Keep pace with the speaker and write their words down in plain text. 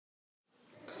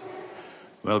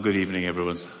Well, good evening,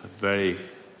 everyone. It's very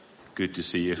good to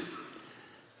see you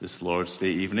this Lord's Day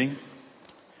evening.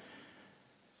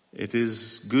 It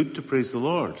is good to praise the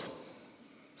Lord,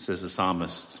 says the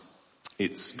psalmist.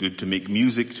 It's good to make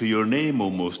music to your name,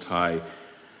 O Most High.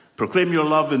 Proclaim your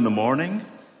love in the morning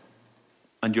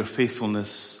and your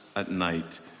faithfulness at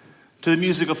night, to the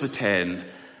music of the ten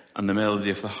and the melody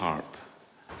of the harp.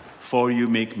 For you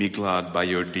make me glad by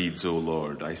your deeds, O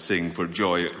Lord. I sing for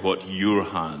joy at what your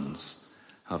hands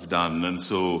have done. And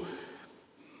so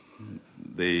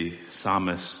the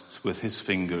psalmist with his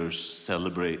fingers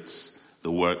celebrates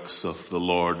the works of the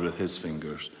Lord with his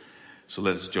fingers. So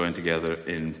let's join together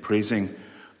in praising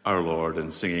our Lord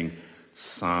and singing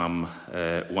Psalm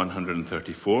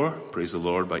 134, Praise the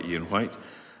Lord by Ian White.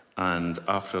 And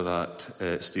after that,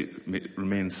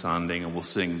 remain standing and we'll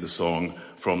sing the song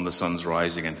From the Sun's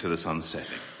Rising into the Sun's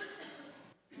Setting.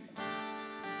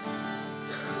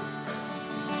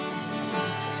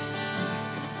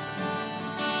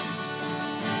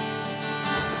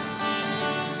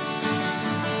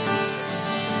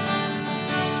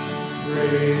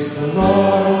 Praise the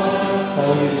Lord,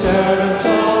 all you servants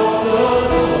of the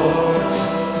Lord,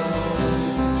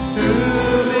 who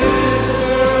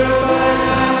minister by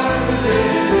night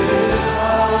within his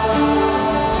house.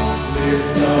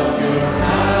 Lift up your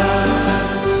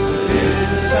hands within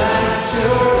the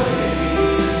sanctuary,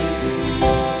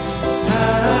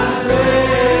 and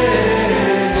praise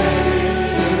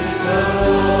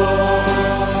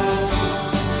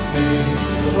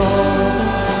the Lord.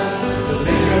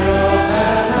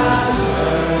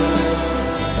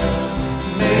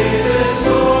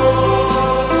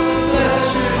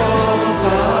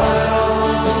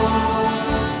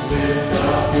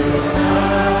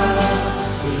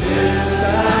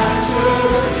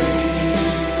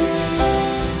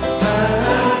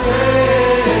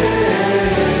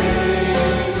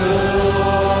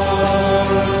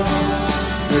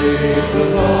 Praise the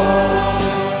Lord,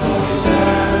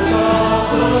 the maker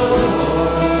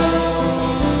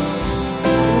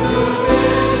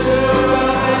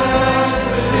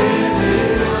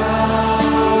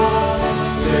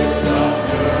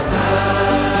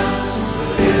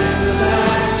of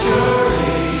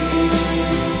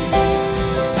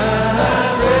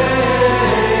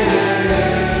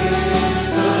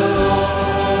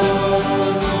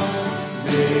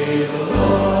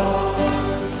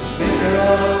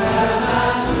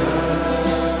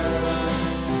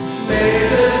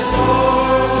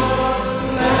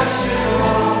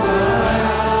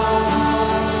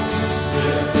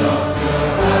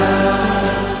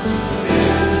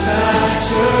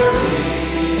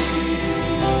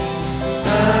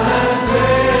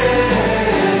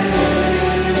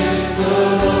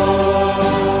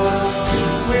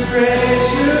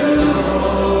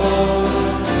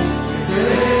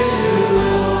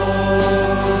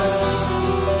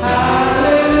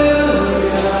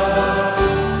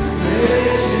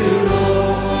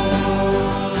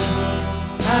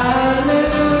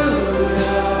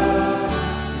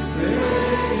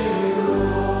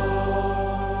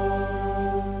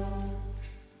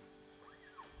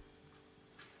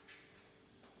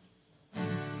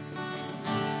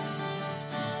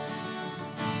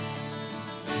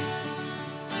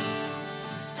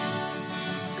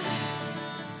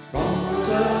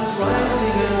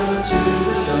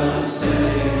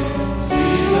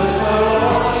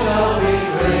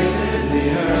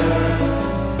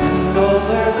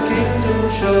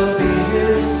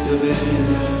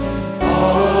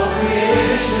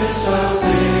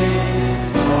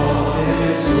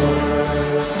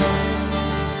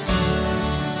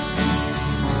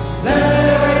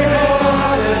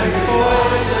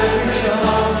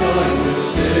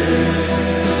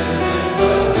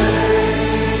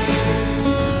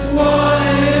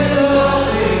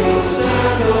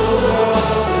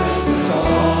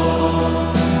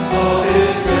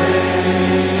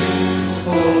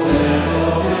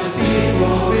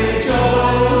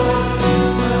Rejoice,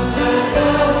 and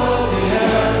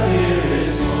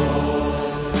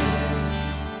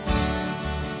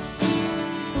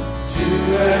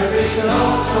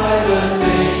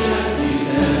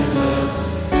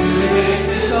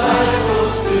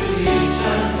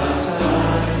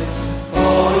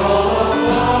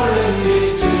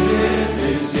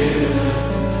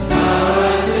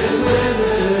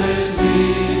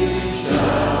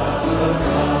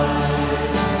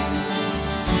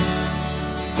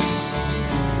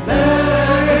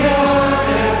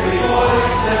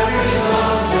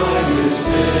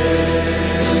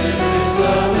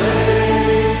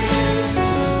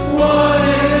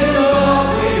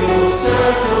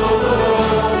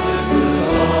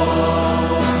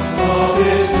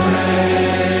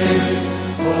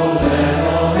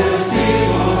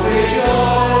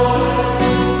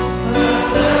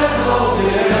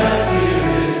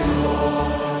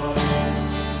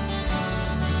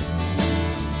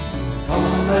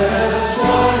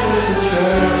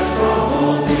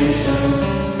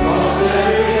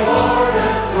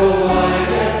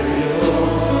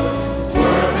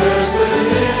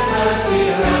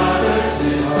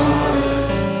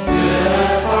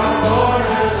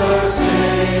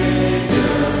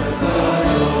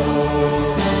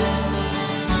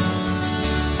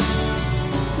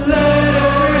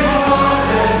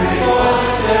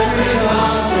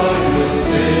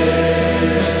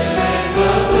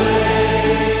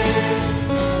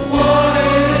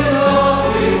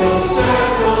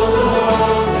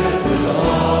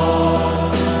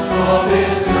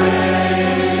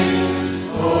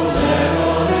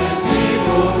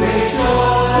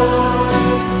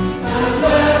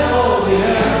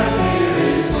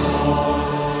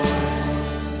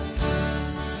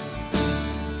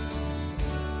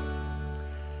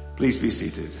Please be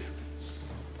seated,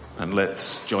 and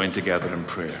let's join together in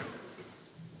prayer.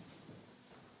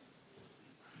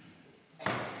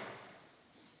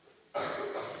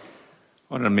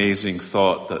 What an amazing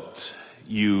thought that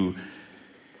you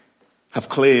have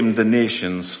claimed the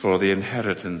nations for the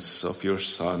inheritance of your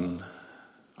Son,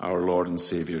 our Lord and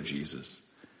Saviour Jesus.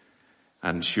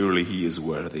 And surely he is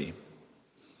worthy.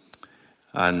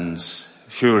 And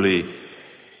surely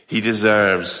he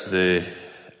deserves the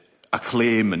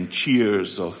acclaim and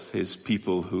cheers of his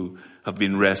people who have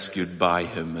been rescued by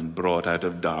him and brought out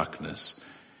of darkness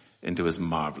into his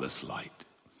marvelous light.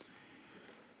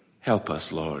 Help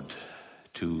us, Lord,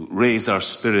 to raise our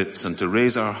spirits and to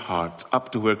raise our hearts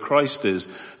up to where Christ is,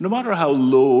 no matter how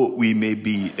low we may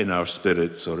be in our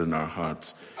spirits or in our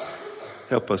hearts.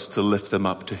 Help us to lift them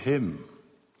up to him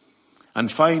and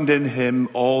find in him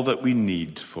all that we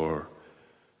need for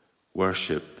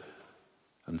worship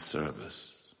and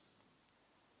service.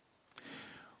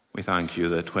 We thank you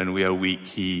that when we are weak,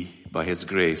 he, by his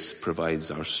grace,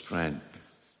 provides our strength.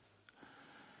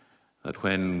 That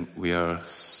when we are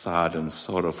sad and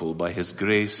sorrowful, by his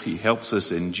grace he helps us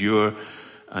endure,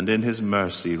 and in his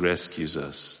mercy rescues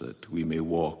us, that we may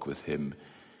walk with him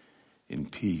in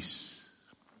peace.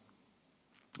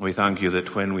 We thank you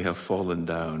that when we have fallen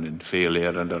down in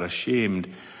failure and are ashamed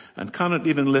and cannot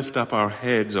even lift up our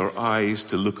heads or eyes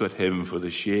to look at him for the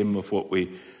shame of what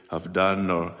we have done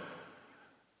or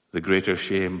the greater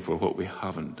shame for what we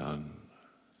haven't done,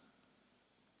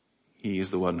 he is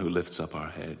the one who lifts up our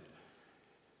head,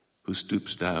 who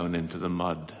stoops down into the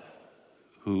mud,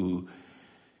 who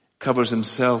covers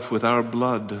himself with our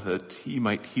blood that he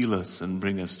might heal us and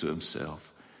bring us to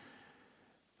himself,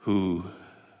 who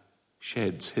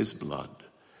sheds his blood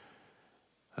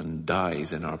and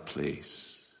dies in our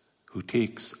place, who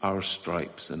takes our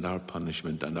stripes and our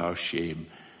punishment and our shame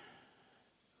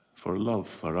for love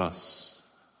for us,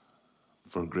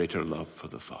 for greater love for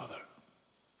the Father.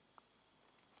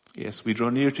 Yes, we draw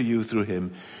near to you through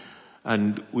him,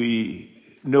 and we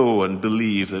know and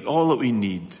believe that all that we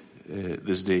need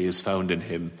this day is found in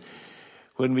him.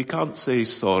 When we can't say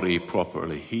sorry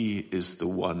properly, he is the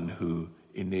one who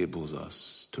enables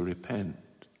us to repent.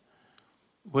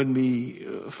 When we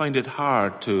find it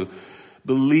hard to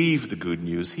believe the good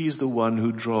news, he is the one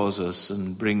who draws us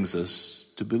and brings us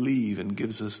to believe and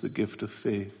gives us the gift of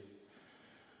faith.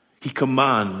 He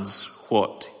commands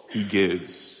what he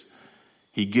gives.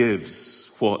 He gives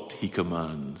what he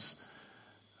commands.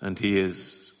 And he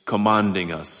is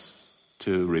commanding us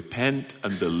to repent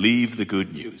and believe the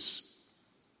good news.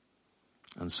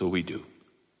 And so we do.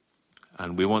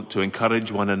 And we want to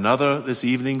encourage one another this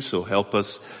evening, so help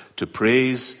us to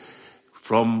praise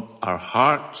from our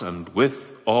heart and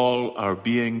with all our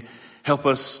being. Help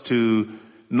us to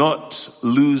not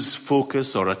lose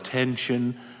focus or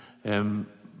attention,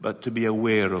 but to be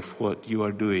aware of what you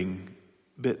are doing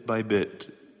bit by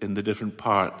bit in the different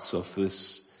parts of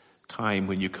this time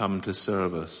when you come to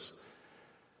serve us.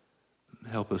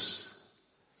 Help us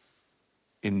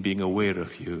in being aware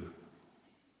of you,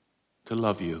 to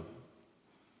love you,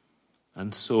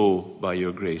 and so by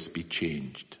your grace be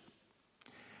changed.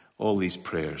 All these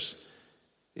prayers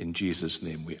in Jesus'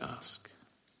 name we ask.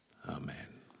 Amen.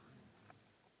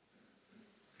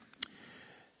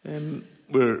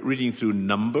 We're reading through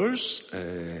Numbers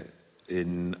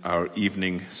in our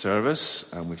evening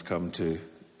service, and we've come to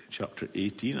chapter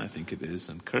 18, I think it is.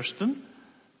 And Kirsten,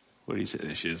 where is it?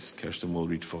 There she is. Kirsten will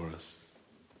read for us.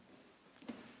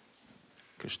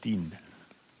 Kirstine.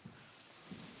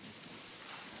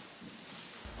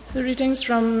 The readings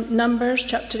from Numbers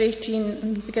chapter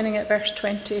 18, beginning at verse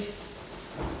 20.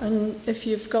 And if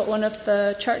you've got one of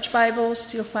the church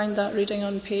Bibles, you'll find that reading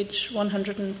on page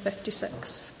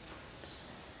 156.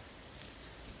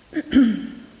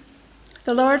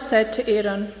 The Lord said to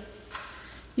Aaron,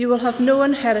 "You will have no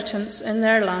inheritance in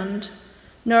their land,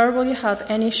 nor will you have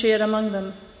any share among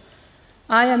them.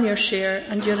 I am your share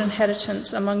and your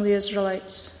inheritance among the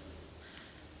Israelites.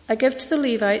 I give to the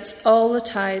Levites all the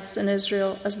tithes in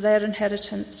Israel as their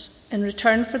inheritance, in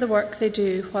return for the work they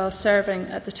do while serving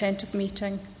at the tent of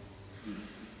meeting.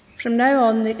 From now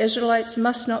on, the Israelites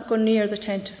must not go near the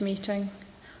tent of meeting,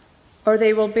 or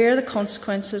they will bear the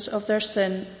consequences of their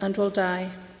sin and will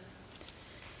die.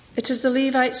 It is the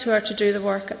Levites who are to do the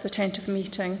work at the tent of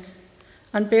meeting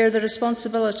and bear the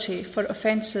responsibility for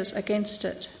offences against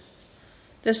it.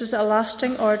 This is a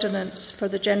lasting ordinance for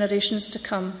the generations to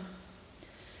come.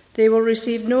 They will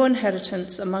receive no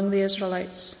inheritance among the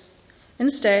Israelites.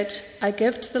 Instead, I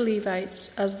give to the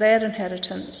Levites as their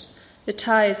inheritance the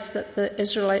tithes that the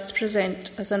Israelites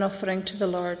present as an offering to the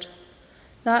Lord.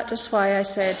 That is why I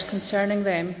said concerning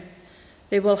them,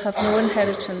 They will have no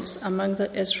inheritance among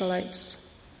the Israelites.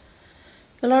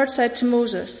 The Lord said to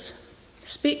Moses,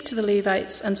 "Speak to the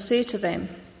Levites and say to them,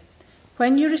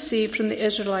 when you receive from the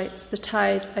Israelites the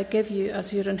tithe I give you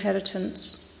as your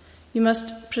inheritance, you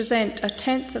must present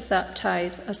 1/10 of that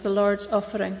tithe as the Lord's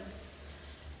offering.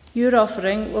 Your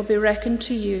offering will be reckoned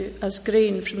to you as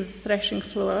grain from the threshing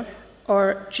floor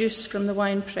or juice from the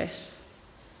winepress.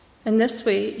 In this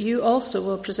way, you also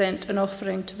will present an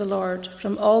offering to the Lord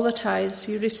from all the tithes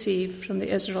you receive from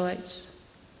the Israelites.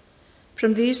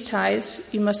 From these tithes,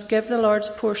 you must give the Lord's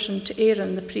portion to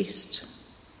Aaron the priest.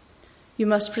 You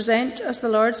must present as the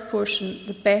Lord's portion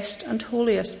the best and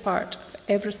holiest part of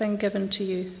everything given to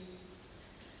you.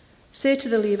 Say to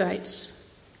the Levites,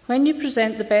 when you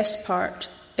present the best part,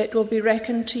 it will be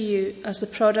reckoned to you as the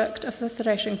product of the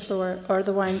threshing floor or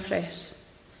the winepress.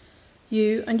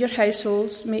 You and your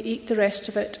households may eat the rest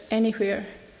of it anywhere,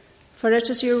 for it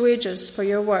is your wages for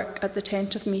your work at the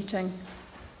tent of meeting.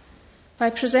 By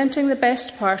presenting the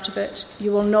best part of it,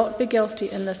 you will not be guilty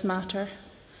in this matter.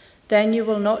 Then you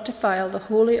will not defile the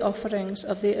holy offerings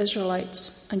of the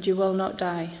Israelites, and you will not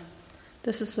die."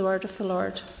 This is the word of the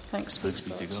Lord. Thanks be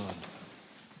to God.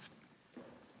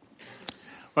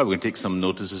 Right, we're going to take some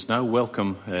notices now.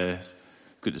 Welcome.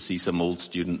 Good to see some old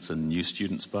students and new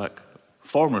students back.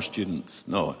 Former students.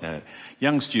 No,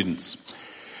 young students.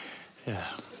 Yeah.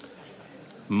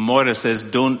 Moira says,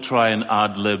 don't try and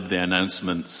ad-lib the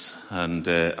announcements. And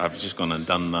I've just gone and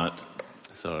done that.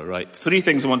 It's all right. 3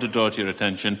 things I want to draw to your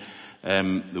attention.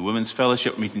 The Women's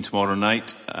Fellowship meeting tomorrow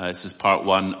night. This is part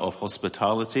 1 of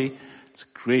hospitality. It's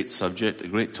a great subject, a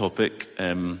great topic.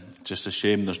 Just a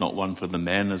shame there's not one for the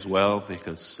men as well,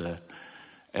 because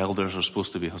elders are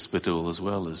supposed to be hospitable as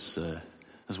well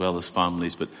as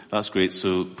families. But that's great.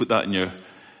 So put that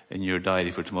in your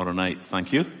diary for tomorrow night.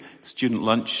 Thank you. Student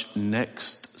lunch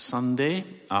next Sunday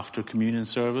after communion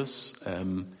service.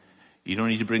 You don't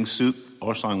need to bring soup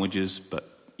or sandwiches, but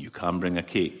you can bring a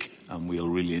cake, and we'll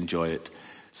really enjoy it.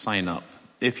 Sign up.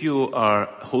 If you are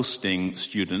hosting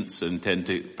students and intend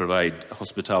to provide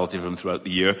hospitality for them throughout the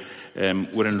year,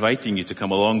 we're inviting you to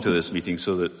come along to this meeting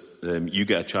so that you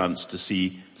get a chance to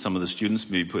see some of the students,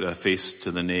 maybe put a face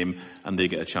to the name, and they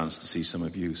get a chance to see some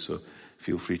of you. So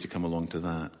feel free to come along to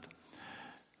that.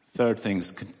 Third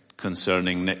things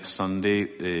concerning next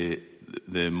Sunday,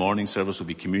 the morning service will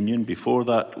be communion. Before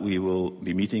that, we will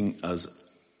be meeting as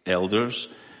elders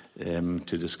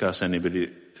to discuss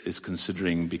anybody is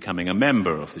considering becoming a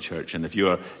member of the church. And if you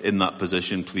are in that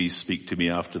position, please speak to me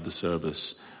after the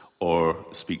service or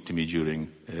speak to me during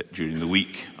the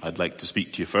week. I'd like to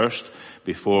speak to you first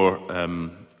before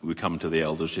we come to the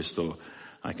elders, just so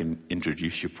I can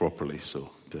introduce you properly. So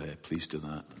please do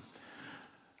that.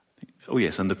 Oh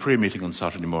yes, and the prayer meeting on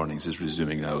Saturday mornings is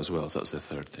resuming now as well. So that's the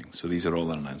third thing. So these are all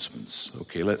the announcements.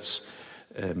 Okay, let's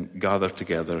gather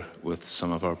together with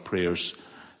some of our prayers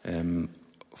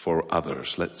for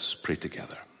others. Let's pray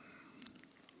together.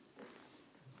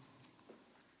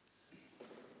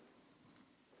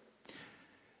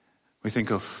 We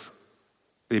think of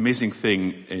the amazing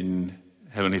thing in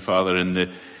Heavenly Father in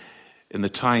the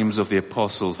times of the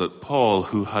apostles, that Paul,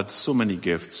 who had so many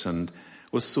gifts and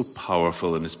was so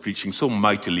powerful in his preaching, so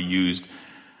mightily used,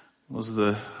 was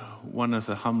one of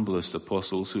the humblest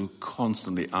apostles who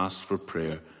constantly asked for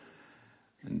prayer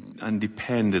and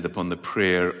depended upon the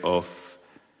prayer of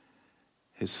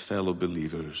his fellow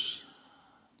believers,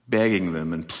 begging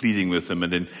them and pleading with them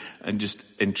and just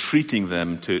entreating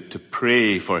them to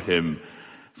pray for him,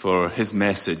 for his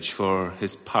message, for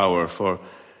his power, for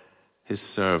his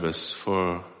service,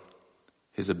 for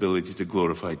his ability to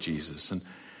glorify Jesus. And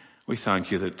we thank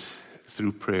you that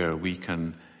through prayer we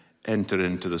can enter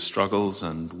into the struggles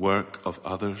and work of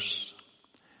others.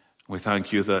 We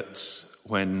thank you that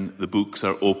when the books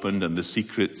are opened and the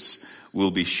secrets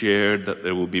will be shared, that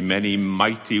there will be many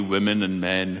mighty women and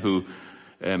men who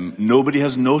nobody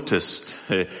has noticed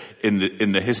in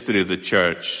the history of the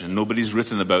church, and nobody's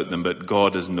written about them, but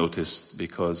God has noticed,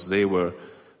 because they were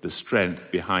the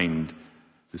strength behind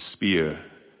the spear,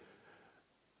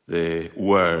 the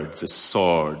word, the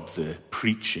sword, the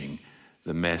preaching,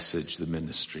 the message, the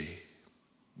ministry.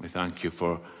 We thank you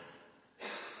for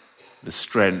the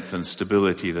strength and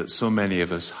stability that so many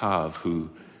of us have who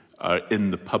are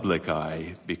in the public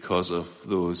eye because of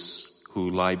those who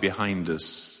lie behind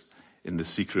us in the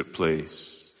secret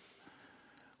place.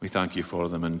 We thank you for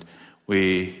them, and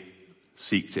we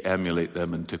seek to emulate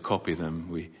them and to copy them.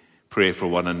 We pray for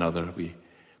one another. We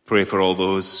pray for all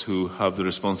those who have the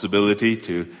responsibility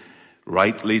to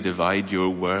rightly divide your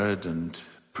word and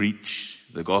preach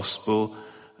the gospel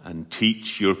and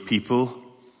teach your people.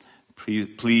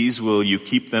 Please, will you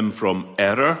keep them from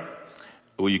error?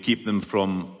 Will you keep them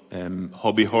from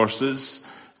hobby horses?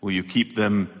 Will you keep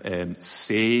them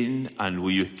sane? And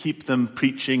will you keep them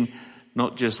preaching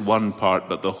not just one part,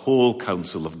 but the whole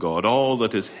counsel of God, all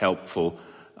that is helpful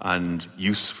and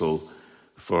useful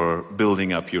for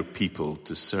building up your people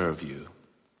to serve you?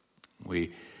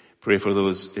 We pray for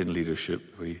those in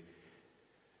leadership. We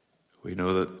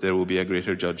know that there will be a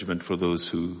greater judgment for those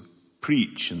who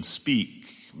preach and speak,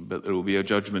 but there will be a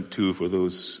judgment too for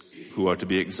those who are to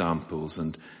be examples.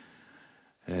 And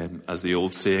as the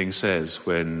old saying says,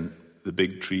 when the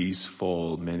big trees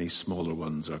fall, many smaller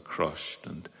ones are crushed.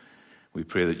 And we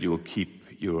pray that you will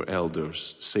keep your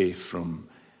elders safe from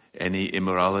any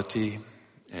immorality,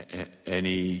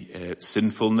 any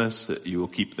sinfulness, that you will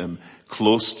keep them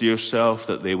close to yourself,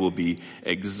 that they will be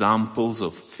examples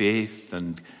of faith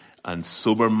and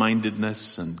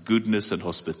sober-mindedness and goodness and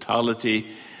hospitality,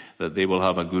 that they will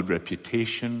have a good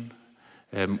reputation.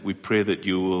 We pray that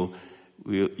you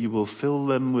will fill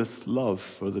them with love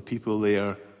for the people they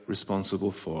are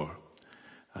responsible for,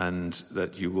 and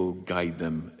that you will guide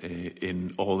them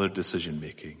in all their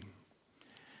decision-making.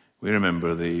 We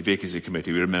remember the vacancy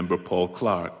committee. We remember Paul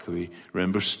Clark. We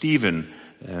remember Stephen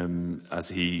as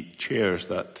he chairs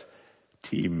that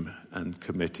team and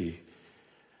committee.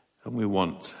 And we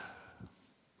want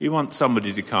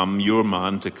somebody to come, your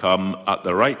man to come at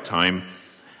the right time.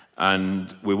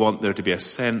 And we want there to be a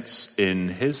sense in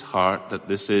his heart that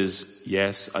this is,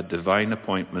 yes, a divine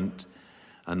appointment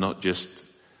and not just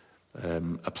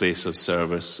a place of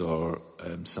service or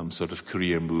some sort of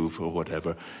career move or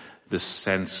whatever. This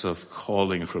sense of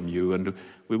calling from you. And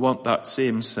we want that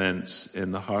same sense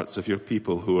in the hearts of your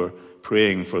people who are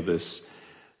praying for this,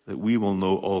 that we will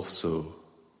know also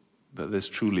that this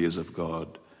truly is of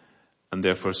God, and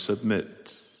therefore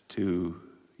submit to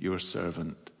your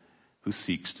servant who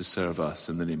seeks to serve us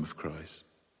in the name of Christ.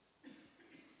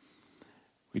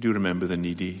 We do remember the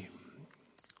needy.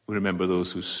 We remember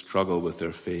those who struggle with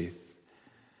their faith.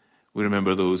 We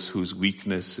remember those whose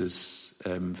weakness is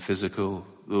physical,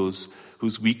 those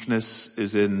whose weakness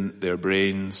is in their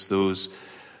brains, those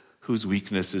whose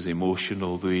weakness is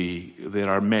emotional. There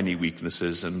are many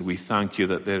weaknesses, and we thank you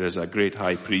that there is a great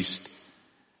high priest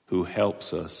who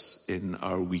helps us in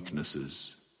our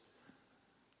weaknesses.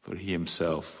 For he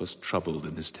himself was troubled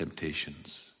in his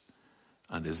temptations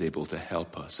and is able to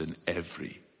help us in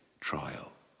every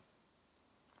trial.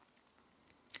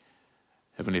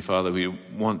 Heavenly Father, we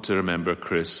want to remember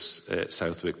Chris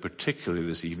Southwick, particularly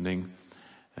this evening,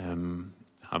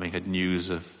 having had news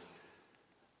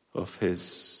of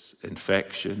his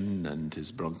infection and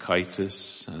his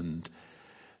bronchitis and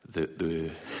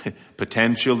the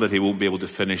potential that he won't be able to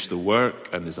finish the work,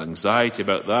 and his anxiety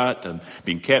about that, and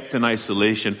being kept in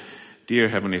isolation. Dear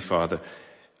Heavenly Father,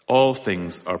 all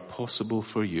things are possible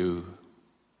for you.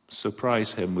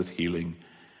 Surprise him with healing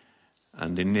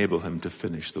and enable him to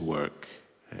finish the work,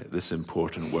 this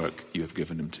important work you have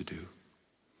given him to do.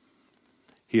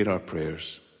 Hear our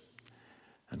prayers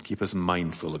and keep us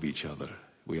mindful of each other,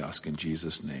 we ask in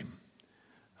Jesus' name.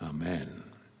 Amen.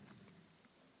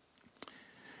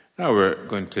 Now we're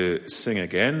going to sing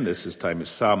again. This time is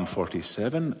Psalm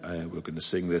 47. We're going to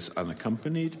sing this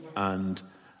unaccompanied, and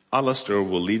Alistair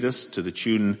will lead us to the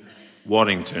tune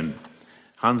Warrington.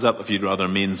 Hands up if you'd rather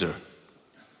Mainzer.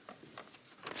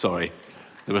 Sorry,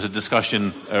 there was a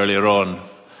discussion earlier on,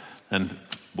 and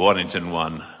Warrington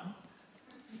won.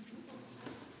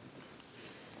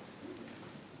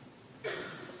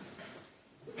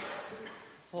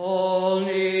 All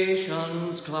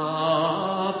nations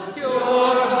clap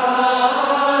your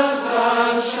hands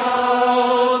and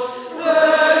shout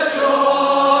the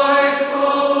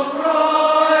joyful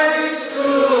cries to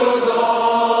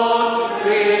God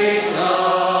ring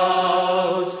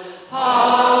out.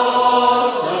 How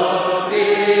awesome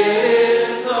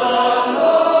is the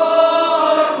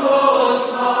Lord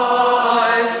Most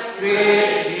High,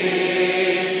 great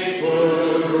King who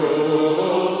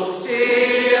rules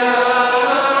the earth.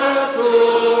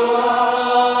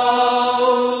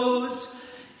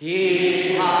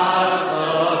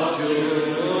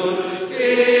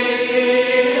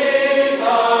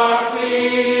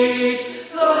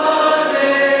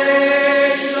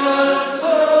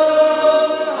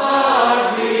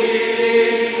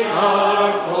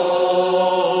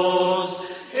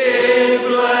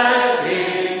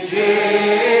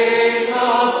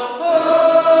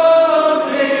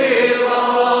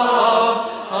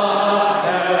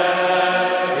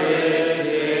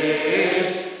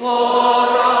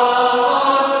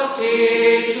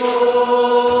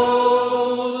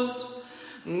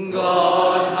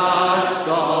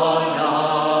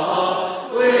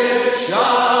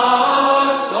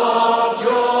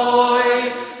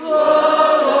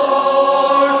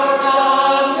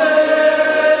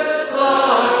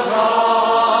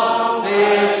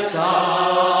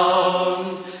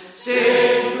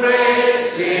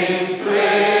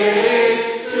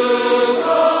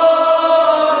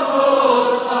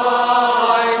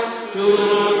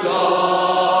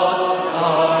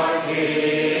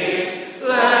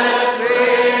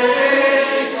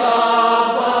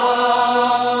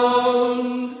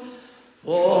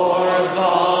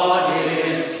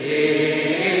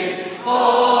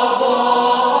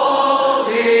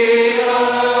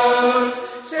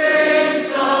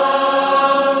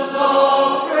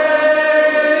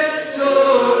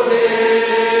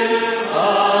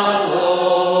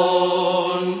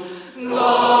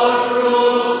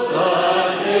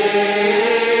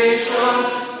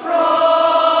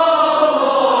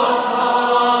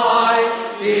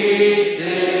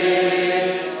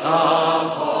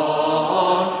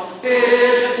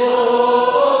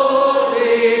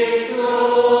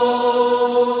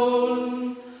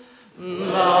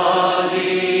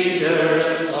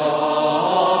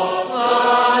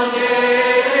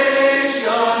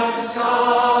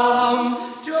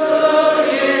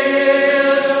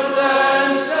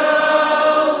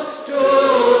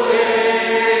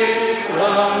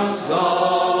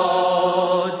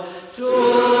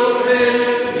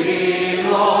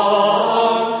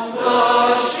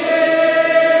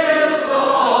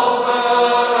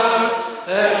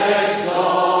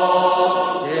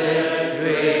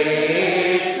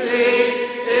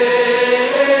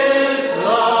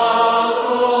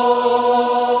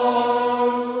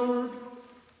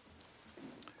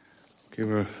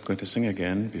 going to sing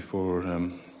again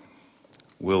before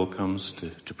Will comes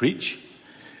to preach.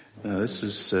 Now, this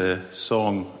is a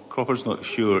song. Crawford's not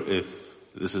sure if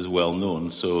this is well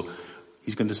known, so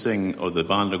he's going to sing, or the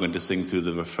band are going to sing through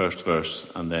the first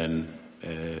verse and then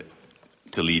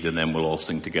to lead, and then we'll all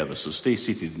sing together. So stay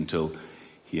seated until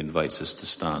he invites us to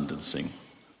stand and sing.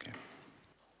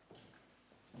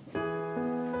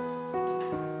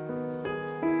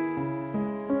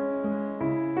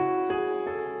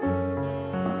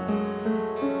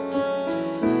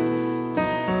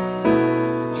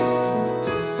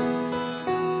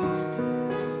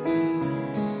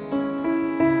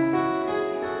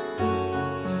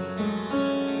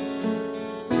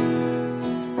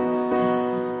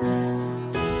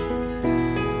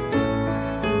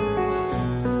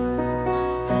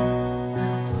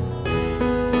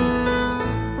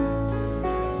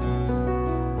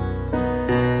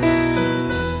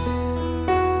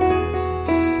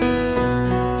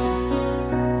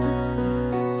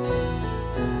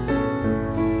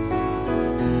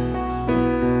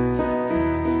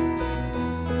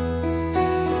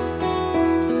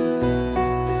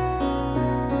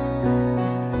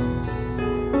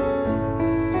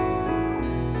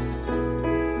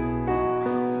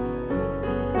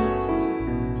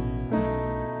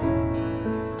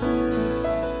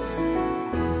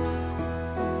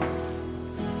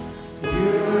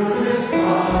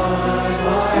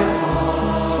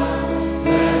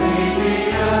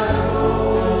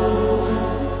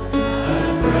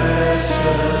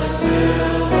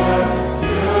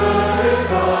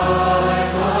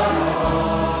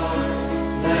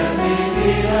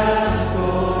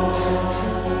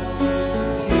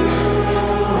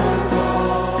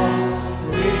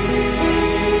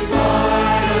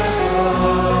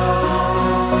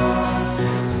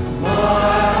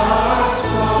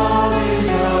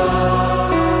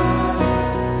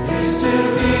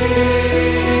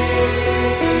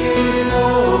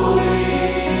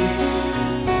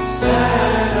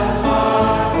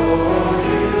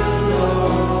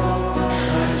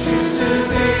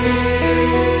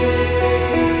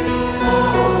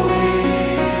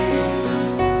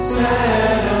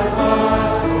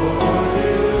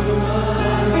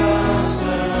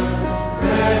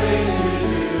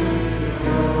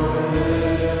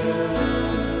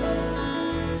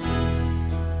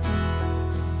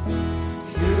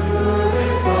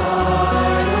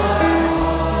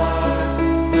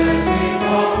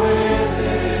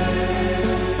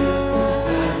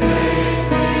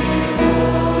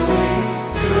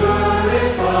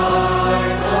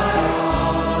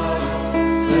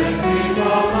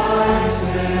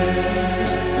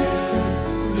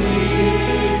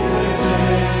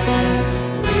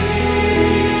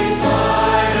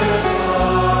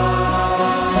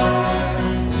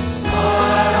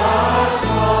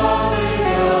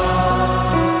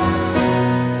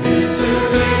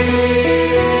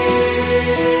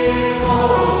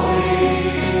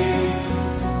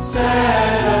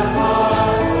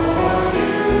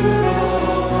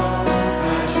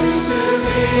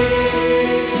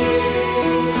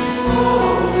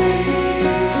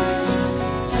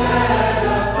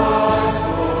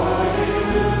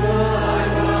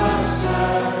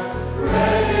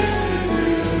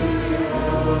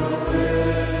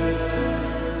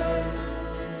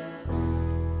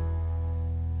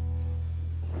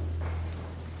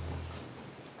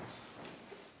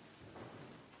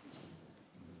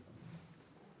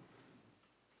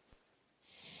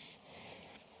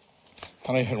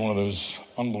 I had one of those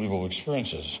unbelievable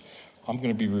experiences. I'm going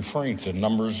to be referring to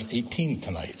Numbers 18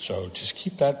 tonight, so just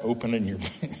keep that open in your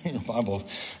Bibles,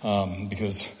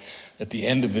 because at the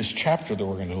end of this chapter that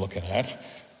we're going to look at,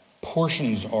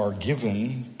 portions are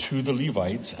given to the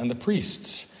Levites and the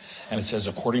priests. And it says,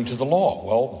 according to the law.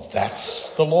 Well,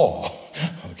 that's the law,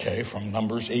 okay, from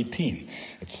Numbers 18.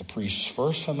 It's the priests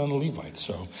first and then the Levites,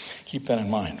 so keep that in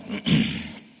mind.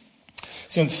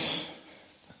 Since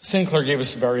St. Clair gave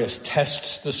us various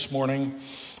tests this morning,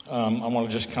 I want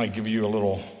to just kind of give you a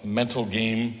little mental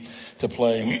game to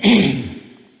play.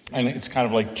 And it's kind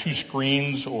of like two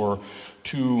screens or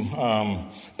two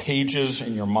pages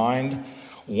in your mind.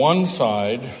 One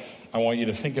side, I want you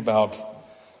to think about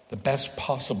the best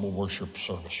possible worship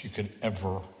service you could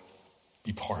ever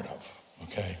be part of,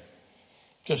 okay?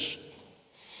 Just,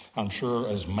 I'm sure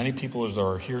as many people as there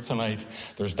are here tonight,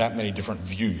 there's that many different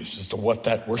views as to what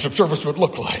that worship service would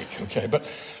look like, okay? But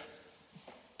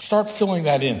start filling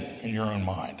that in your own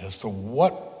mind as to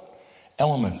what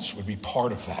elements would be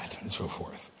part of that and so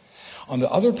forth. On the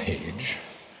other page,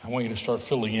 I want you to start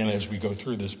filling in as we go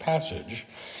through this passage,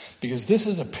 because this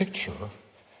is a picture,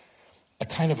 a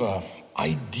kind of a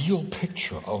ideal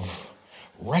picture of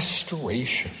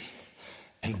restoration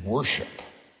and worship.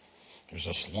 There's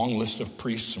this long list of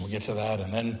priests, and we'll get to that.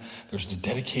 And then there's the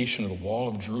dedication of the wall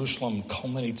of Jerusalem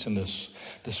culminates in this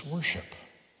worship.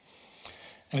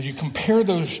 And as you compare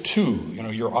those two,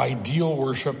 your ideal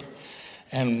worship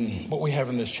and what we have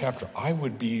in this chapter, I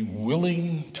would be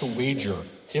willing to wager,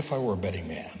 if I were a betting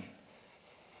man,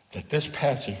 that this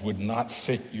passage would not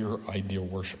fit your ideal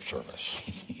worship service.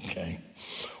 Okay?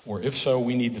 Or if so,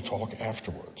 we need to talk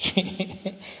afterwards.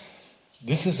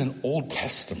 This is an Old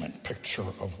Testament picture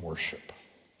of worship.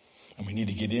 And we need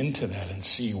to get into that and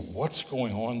see what's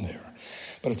going on there.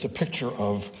 But it's a picture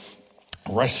of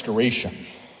restoration.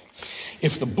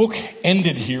 If the book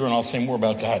ended here, and I'll say more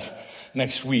about that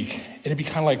next week, it'd be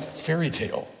kind of like fairy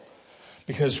tale.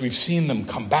 Because we've seen them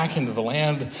come back into the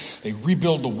land. They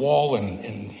rebuild the wall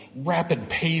in rapid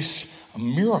pace, a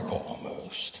miracle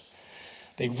almost.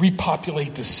 They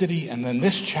repopulate the city. And then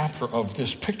this chapter of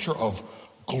this picture of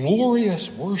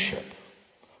glorious worship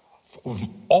of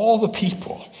all the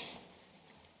people,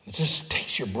 it just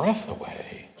takes your breath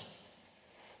away.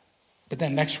 But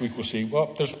then next week we'll see,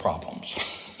 well, there's problems.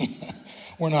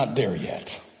 We're not there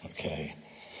yet, okay?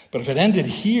 But if it ended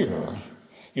here,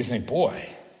 you think, boy,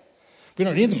 we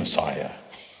don't need the Messiah.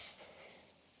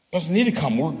 Doesn't need to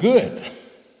come, we're good.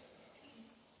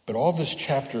 But all this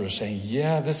chapter is saying,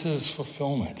 yeah, this is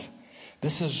fulfillment.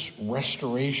 This is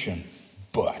restoration,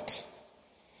 but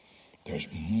there's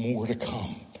more to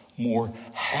come. More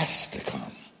has to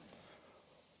come.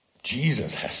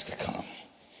 Jesus has to come.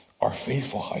 Our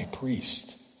faithful high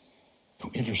priest who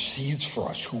intercedes for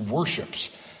us, who worships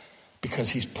because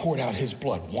he's poured out his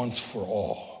blood once for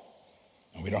all.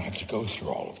 And we don't have to go through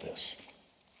all of this.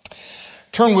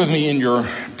 Turn with me in your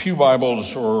pew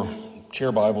Bibles or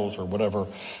chair Bibles or whatever.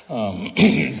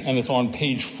 And it's on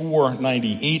page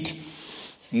 498,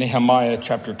 Nehemiah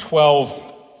chapter 12.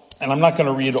 And I'm not going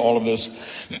to read all of this.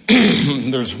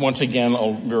 There's once again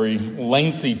a very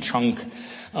lengthy chunk.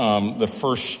 The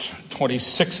first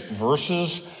 26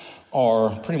 verses are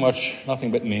pretty much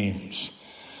nothing but names.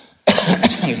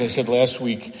 As I said last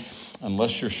week,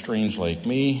 unless you're strange like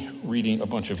me, reading a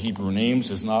bunch of Hebrew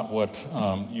names is not what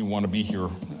you want to be here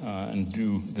and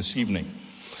do this evening.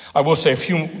 I will say a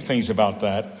few things about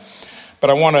that, but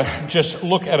I want to just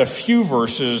look at a few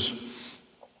verses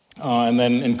and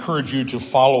then encourage you to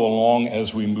follow along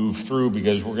as we move through,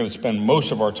 because we're going to spend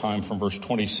most of our time from verse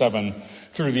 27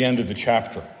 through the end of the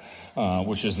chapter,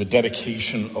 which is the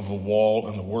dedication of the wall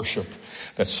and the worship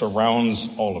that surrounds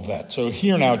all of that. So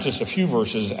here now, just a few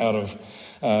verses out of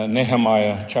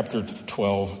Nehemiah chapter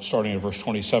 12, starting at verse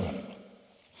 27.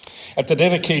 At the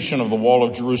dedication of the wall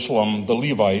of Jerusalem, the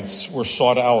Levites were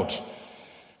sought out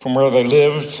from where they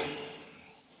lived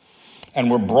and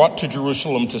were brought to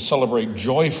Jerusalem to celebrate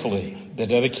joyfully the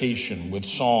dedication with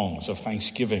songs of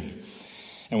thanksgiving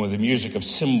and with the music of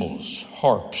cymbals,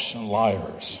 harps, and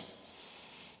lyres.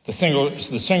 The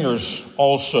singers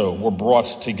also were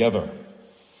brought together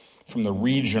from the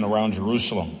region around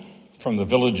Jerusalem, from the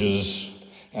villages,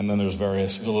 and then there's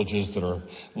various villages that are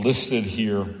listed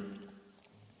here.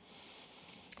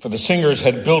 For the singers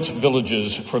had built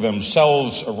villages for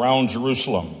themselves around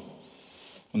Jerusalem.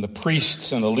 When the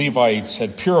priests and the Levites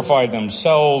had purified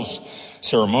themselves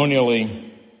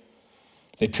ceremonially,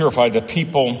 they purified the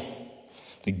people,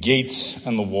 the gates,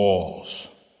 and the walls.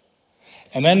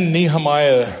 And then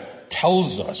Nehemiah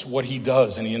tells us what he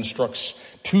does, and he instructs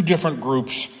two different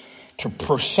groups to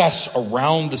process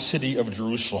around the city of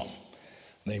Jerusalem.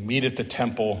 They meet at the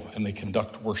temple and they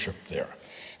conduct worship there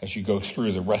as you go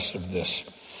through the rest of this.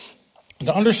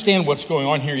 To understand what's going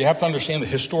on here, you have to understand the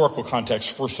historical context,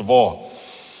 first of all.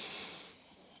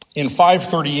 In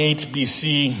 538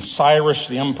 BC, Cyrus,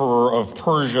 the emperor of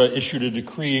Persia, issued a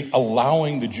decree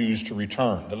allowing the Jews to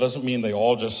return. That doesn't mean they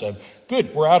all just said,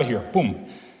 good, we're out of here, boom,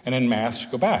 and en masse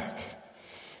go back.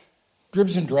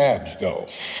 Dribs and drabs go.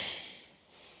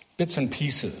 Bits and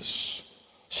pieces.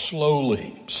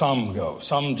 Slowly, some go.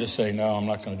 Some just say, no, I'm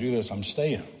not going to do this, I'm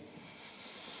staying.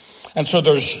 And so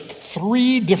there's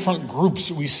three different groups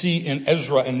that we see in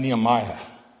Ezra and Nehemiah.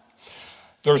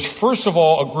 There's first of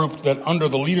all a group that under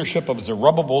the leadership of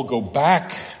Zerubbabel go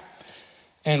back,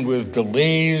 and with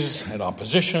delays and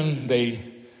opposition, they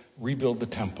rebuild the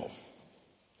temple.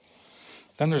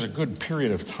 Then there's a good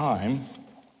period of time,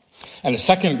 and a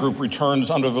second group returns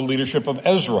under the leadership of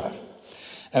Ezra.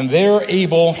 And they're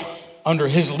able, under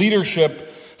his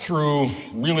leadership, through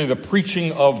really the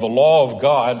preaching of the law of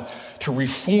God, to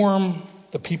reform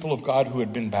the people of God who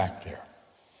had been back there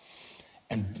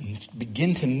and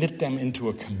begin to knit them into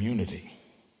a community.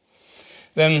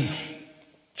 Then, a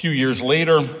few years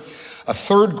later, a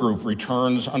third group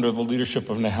returns under the leadership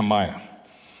of Nehemiah.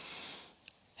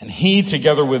 And he,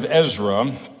 together with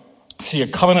Ezra, see a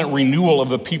covenant renewal of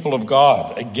the people of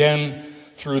God. Again,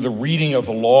 through the reading of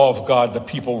the law of God, the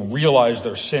people realize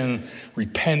their sin,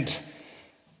 repent,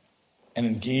 and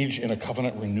engage in a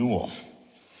covenant renewal.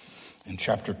 In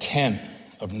chapter 10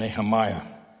 of Nehemiah,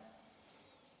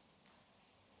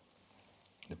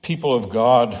 the people of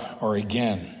God are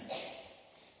again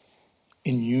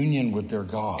in union with their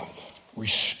God,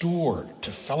 restored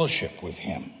to fellowship with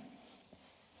him.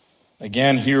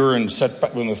 Again, here in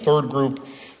the third group,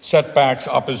 setbacks,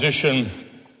 opposition,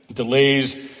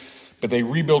 delays, but they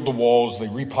rebuild the walls, they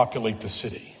repopulate the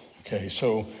city. Okay,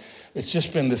 so it's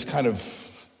just been this kind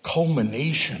of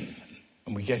culmination.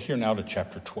 And we get here now to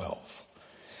chapter 12.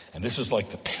 And this is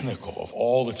like the pinnacle of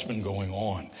all that's been going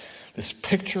on. This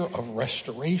picture of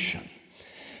restoration.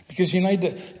 Because you need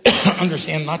to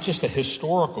understand not just the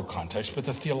historical context, but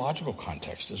the theological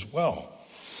context as well.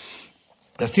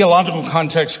 The theological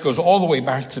context goes all the way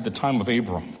back to the time of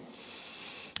Abram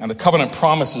and the covenant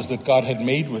promises that God had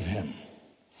made with him.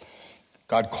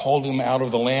 God called him out of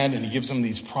the land and he gives him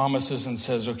these promises and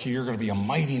says, okay, you're going to be a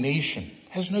mighty nation.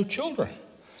 Has no children.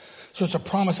 So it's a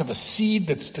promise of a seed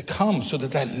that's to come so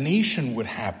that that nation would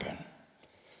happen.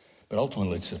 But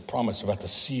ultimately it's a promise about the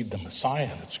seed, the Messiah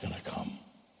that's going to come.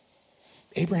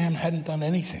 Abraham hadn't done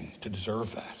anything to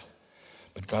deserve that.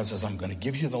 But God says, I'm going to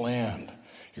give you the land.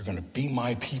 You're going to be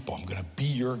my people. I'm going to be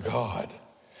your God.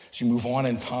 As you move on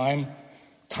in time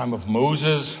of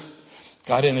Moses,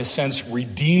 God in a sense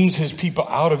redeems his people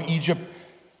out of Egypt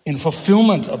in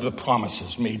fulfillment of the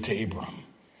promises made to Abram.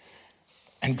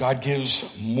 And God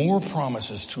gives more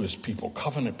promises to his people,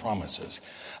 covenant promises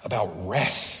about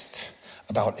rest,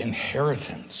 about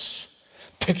inheritance,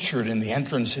 pictured in the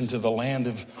entrance into the land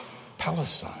of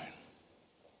Palestine.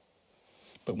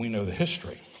 But we know the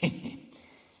history.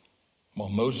 While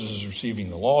Moses is receiving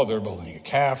the law, they're building a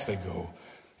calf. They go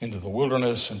into the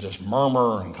wilderness and just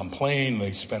murmur and complain.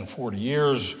 They spend 40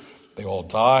 years. They all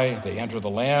die. They enter the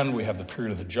land. We have the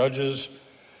period of the judges.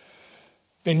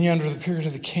 Then you enter the period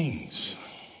of the kings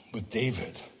with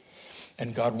David.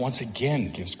 And God once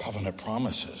again gives covenant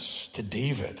promises to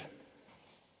David.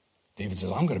 David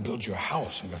says, I'm going to build you a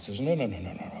house. And God says, no.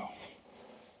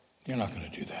 You're not going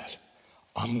to do that.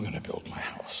 I'm going to build my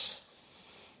house.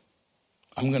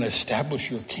 I'm going to establish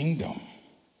your kingdom.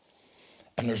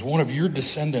 And there's one of your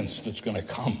descendants that's going to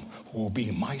come who will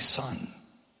be my son.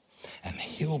 And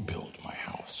he'll build my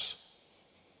house.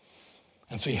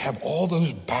 And so you have all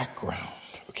those background,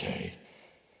 okay?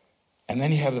 And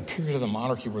then you have the period of the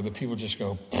monarchy where the people just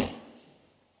go,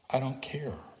 I don't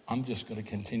care. I'm just going to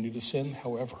continue to sin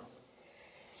however.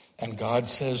 And God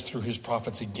says through his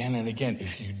prophets again and again,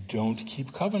 if you don't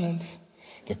keep covenant,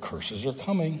 the curses are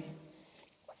coming.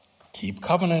 Keep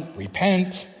covenant,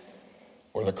 repent,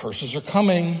 or the curses are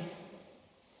coming.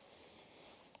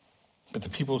 But the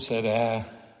people said,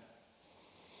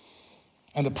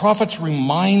 And the prophets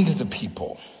remind the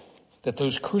people that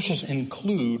those curses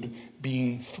include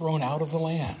being thrown out of the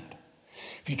land.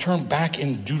 If you turn back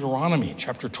in Deuteronomy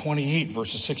chapter 28,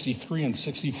 verses 63 and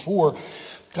 64,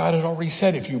 God had already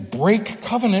said, if you break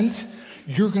covenant,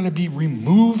 you're going to be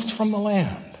removed from the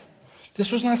land.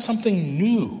 This was not something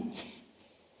new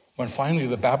when finally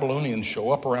the Babylonians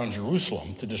show up around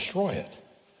Jerusalem to destroy it.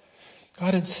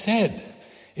 God had said,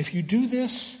 if you do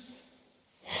this,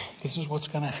 this is what's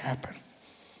going to happen.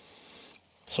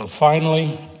 So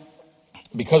finally,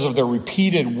 because of their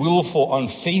repeated willful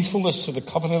unfaithfulness to the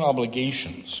covenant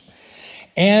obligations,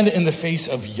 and in the face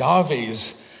of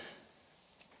Yahweh's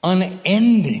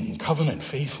unending covenant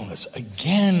faithfulness,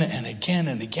 again and again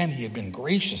and again, he had been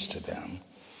gracious to them.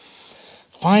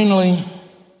 Finally,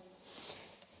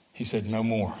 he said, no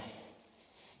more.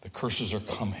 The curses are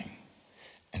coming.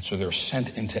 And so they're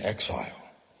sent into exile.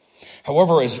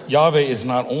 However, as Yahweh is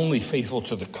not only faithful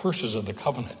to the curses of the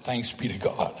covenant, thanks be to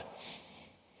God.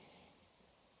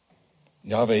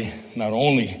 Yahweh not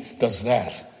only does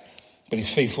that, but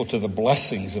he's faithful to the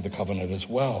blessings of the covenant as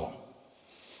well.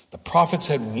 The prophets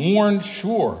had warned,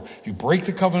 sure, if you break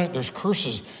the covenant, there's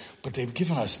curses, but they've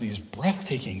given us these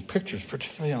breathtaking pictures,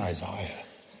 particularly in Isaiah,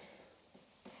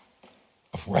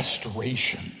 of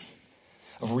restoration,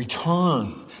 of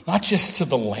return, not just to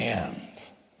the land,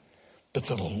 but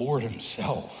to the Lord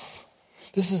himself.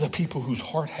 This is a people whose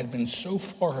heart had been so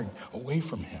far away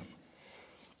from him.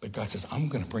 But God says, I'm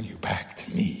going to bring you back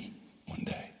to me one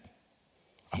day.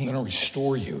 I'm going to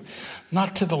restore you,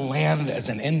 not to the land as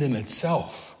an end in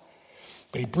itself,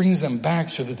 but he brings them back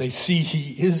so that they see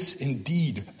he is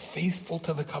indeed faithful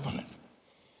to the covenant,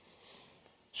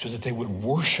 so that they would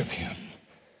worship him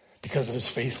because of his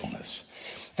faithfulness.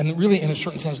 And really, in a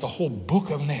certain sense, the whole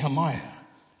book of Nehemiah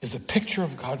is a picture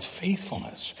of God's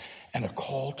faithfulness and a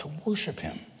call to worship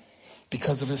him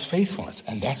because of his faithfulness.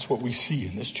 And that's what we see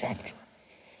in this chapter.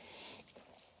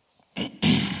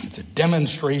 It's a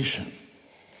demonstration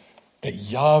that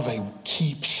Yahweh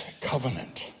keeps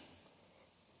covenant.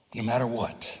 No matter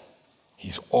what,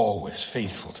 he's always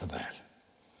faithful to that.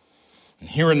 And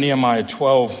here in Nehemiah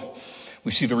 12,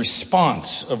 we see the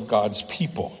response of God's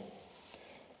people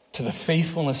to the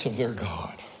faithfulness of their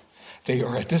God. They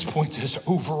are at this point just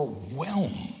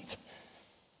overwhelmed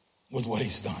with what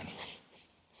he's done.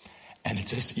 And it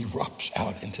just erupts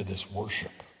out into this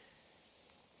worship.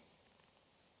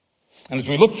 And as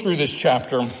we look through this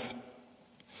chapter,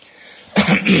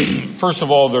 first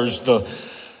of all, there's the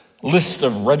list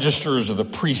of registers of the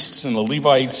priests and the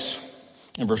Levites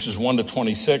in verses 1 to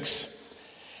 26.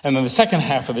 And then the second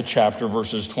half of the chapter,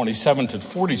 verses 27 to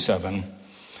 47,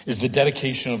 is the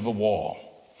dedication of the wall.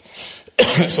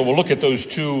 So we'll look at those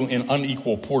two in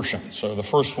unequal portions. So the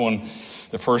first one,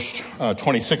 the first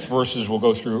 26 verses we'll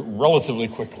go through relatively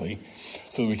quickly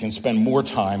so that we can spend more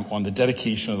time on the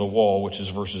dedication of the wall, which is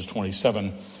verses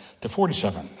 27 to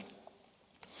 47.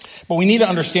 But we need to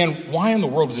understand, why in the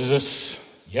world is this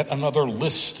yet another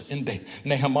list in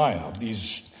Nehemiah of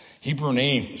these Hebrew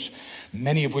names,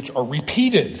 many of which are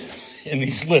repeated in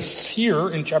these lists here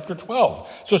in chapter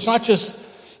 12. So it's not just,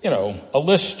 a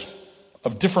list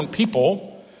of different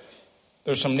people.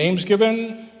 There's some names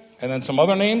given, and then some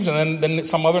other names, and then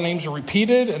some other names are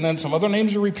repeated, and then some other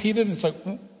names are repeated. It's like,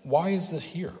 why is this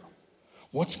here?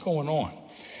 What's going on?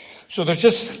 So there's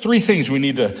just three things we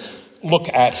need to look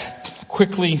at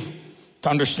quickly to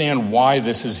understand why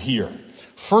this is here.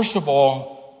 First of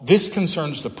all, this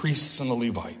concerns the priests and the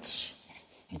Levites.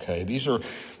 Okay, these are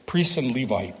priests and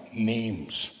Levite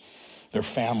names, their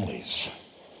families.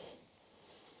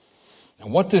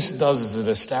 And what this does is it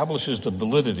establishes the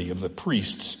validity of the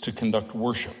priests to conduct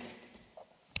worship.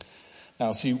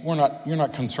 Now, see, you're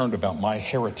not concerned about my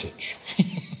heritage.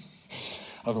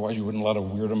 Otherwise, you wouldn't let a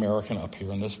weird American up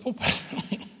here in this pulpit.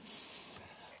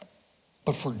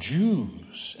 But for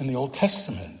Jews in the Old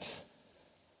Testament,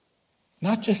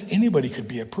 not just anybody could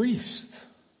be a priest.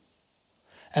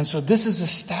 And so this is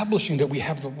establishing that we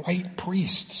have the right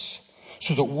priests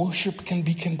so that worship can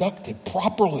be conducted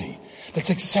properly,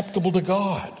 that's acceptable to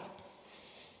God.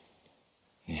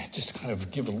 Yeah, just to kind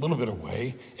of give a little bit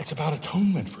away, it's about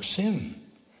atonement for sin.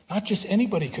 Not just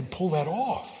anybody could pull that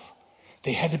off.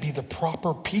 They had to be the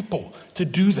proper people to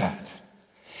do that.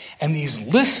 And these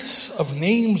lists of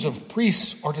names of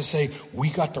priests are to say, we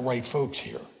got the right folks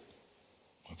here.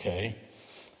 Okay?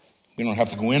 We don't have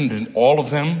to go into all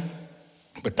of them,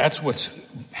 but that's what's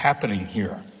happening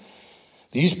here.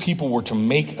 These people were to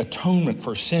make atonement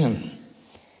for sin.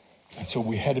 And so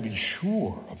we had to be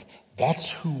sure of that's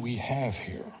who we have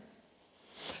here.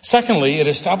 Secondly, it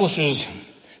establishes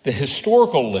the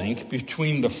historical link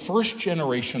between the first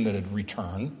generation that had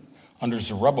returned under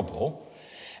Zerubbabel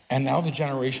and now the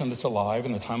generation that's alive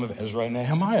in the time of Ezra and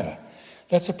Nehemiah.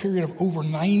 That's a period of over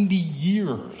 90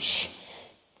 years.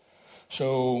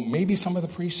 So maybe some of the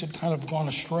priests had kind of gone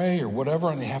astray or whatever,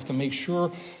 and they have to make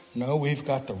sure, no, we've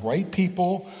got the right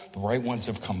people, the right ones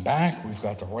have come back, we've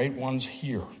got the right ones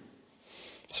here.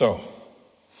 So,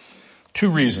 two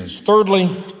reasons. Thirdly,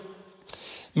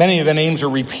 many of the names are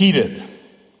repeated.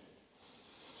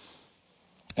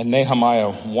 In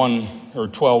Nehemiah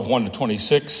 12, 1 to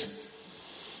 26.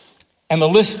 And the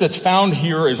list that's found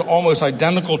here is almost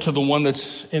identical to the one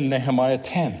that's in Nehemiah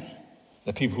 10.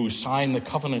 The people who signed the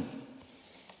covenant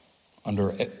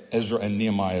under Ezra and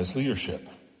Nehemiah's leadership.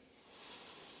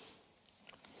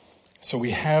 So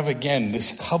we have, again,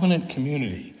 this covenant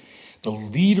community. The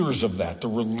leaders of that, the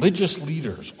religious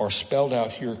leaders, are spelled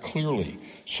out here clearly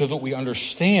so that we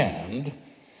understand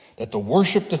that the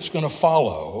worship that's going to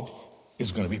follow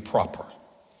is going to be proper.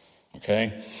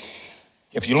 Okay?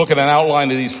 If you look at an outline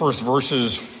of these first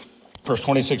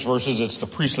 26 verses, it's the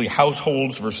priestly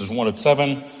households, verses 1 to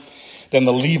 7. Then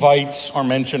the Levites are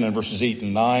mentioned in verses 8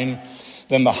 and 9.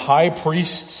 Then the high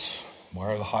priests.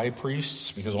 Why are the high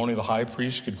priests? Because only the high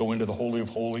priest could go into the Holy of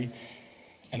Holies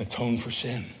and atone for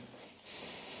sin.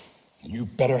 You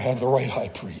better have the right high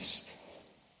priest.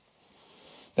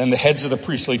 Then the heads of the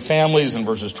priestly families in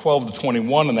verses 12 to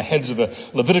 21, and the heads of the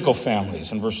Levitical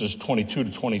families in verses 22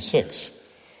 to 26.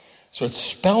 So it's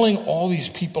spelling all these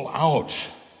people out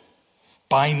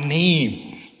by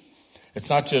name. It's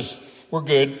not just, we're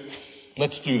good,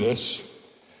 let's do this.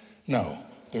 No,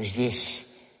 there's this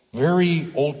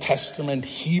very Old Testament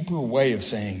Hebrew way of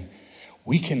saying,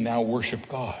 we can now worship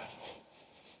God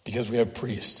because we have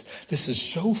priests. This is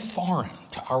so foreign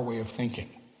to our way of thinking.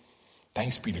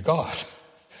 Thanks be to God.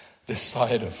 This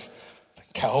side of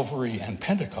Calvary, and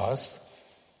Pentecost,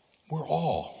 we're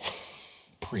all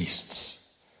priests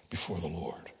before the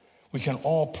Lord. We can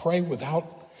all pray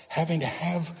without having to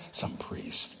have some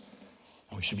priest.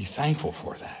 And we should be thankful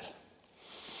for that.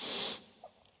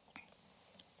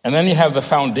 And then you have the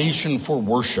foundation for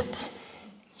worship.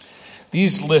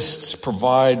 These lists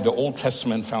provide the Old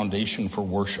Testament foundation for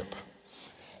worship.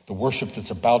 The worship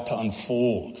that's about to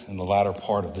unfold in the latter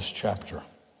part of this chapter.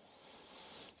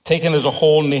 Taken as a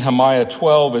whole, Nehemiah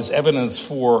 12 is evidence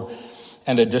for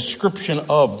and a description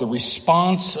of the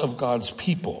response of God's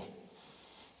people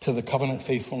to the covenant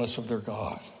faithfulness of their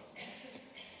God.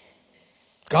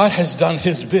 God has done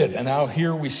his bit, and now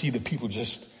here we see the people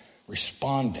just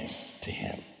responding to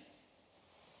him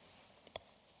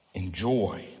in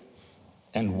joy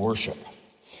and worship.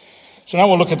 So now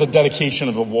we'll look at the dedication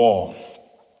of the wall.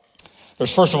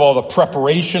 There's first of all the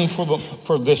preparation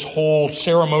for this whole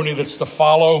ceremony that's to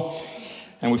follow.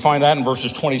 And we find that in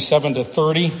verses 27 to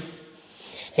 30.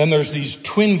 Then there's these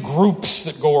twin groups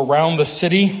that go around the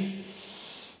city.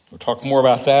 We'll talk more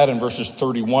about that in verses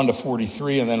 31 to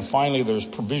 43. And then finally there's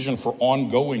provision for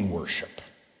ongoing worship.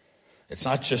 It's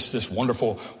not just this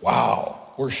wonderful,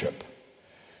 wow, worship.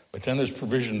 But then there's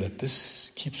provision that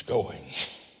this keeps going.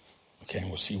 Okay, and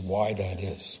we'll see why that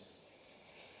is.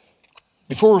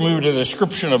 Before we move to the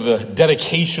description of the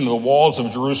dedication of the walls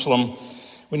of Jerusalem,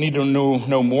 we need to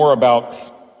know more about,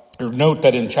 or note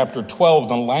that in chapter 12,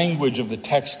 the language of the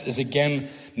text is again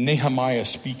Nehemiah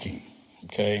speaking.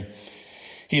 Okay?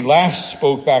 He last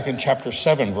spoke back in chapter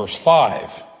 7, verse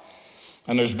 5.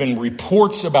 And there's been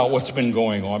reports about what's been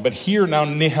going on. But here now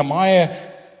Nehemiah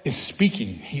is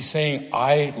speaking. He's saying,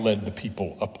 I led the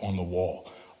people up on the wall.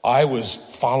 I was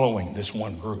following this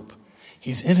one group.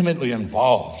 He's intimately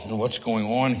involved in what's going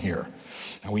on here.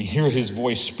 And we hear his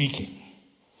voice speaking.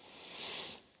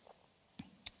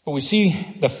 But we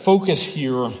see the focus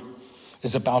here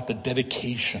is about the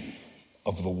dedication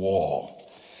of the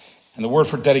wall. And the word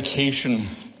for dedication,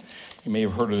 you may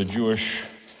have heard of the Jewish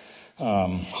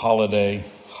holiday,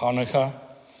 Hanukkah.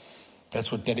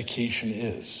 That's what dedication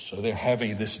is. So they're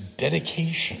having this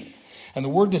dedication. And the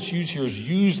word that's used here is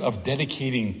used of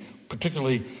dedicating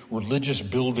particularly religious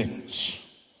buildings.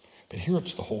 But here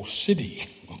it's the whole city,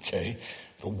 okay?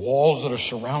 The walls that are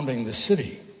surrounding the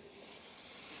city.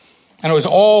 And it was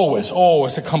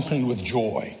always accompanied with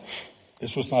joy.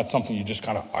 This was not something you just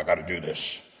kind of, I got to do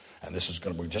this. And this is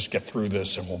going to, we just get through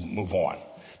this and we'll move on.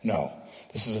 No,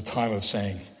 this is a time of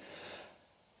saying,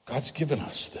 God's given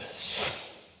us this.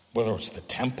 Whether it's the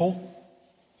temple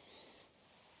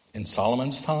in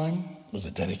Solomon's time was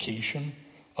a dedication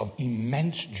of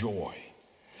immense joy.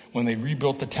 When they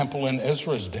rebuilt the temple in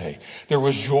Ezra's day, there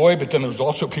was joy, but then there was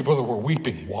also people that were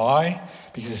weeping. Why?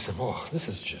 Because they said, oh, this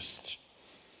is just,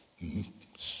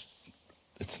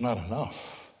 it's not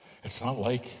enough. It's not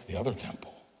like the other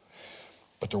temple.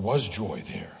 But there was joy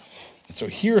there. And so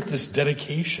here at this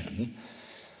dedication,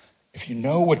 if you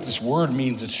know what this word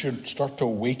means, it should start to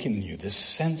awaken you this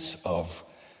sense of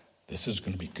this is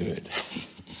going to be good.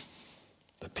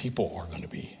 The people are going to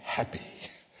be happy.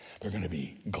 They're going to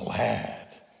be glad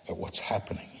at what's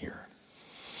happening here.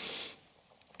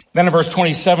 Then in verse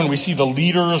 27, we see the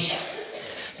leaders.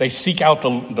 They seek out the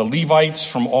Levites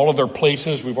from all of their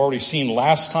places. We've already seen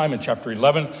last time in chapter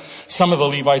 11, some of the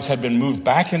Levites had been moved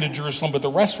back into Jerusalem, but the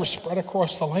rest were spread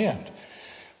across the land.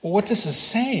 Well, what this is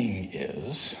saying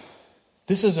is,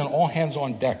 this is an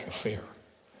all-hands-on-deck affair.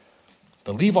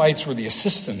 The Levites were the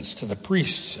assistants to the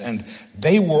priests, and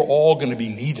they were all going to be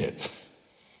needed.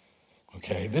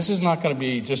 Okay, this is not going to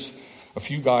be just a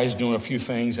few guys doing a few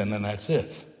things and then that's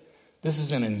it. This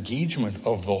is an engagement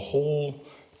of the whole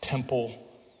temple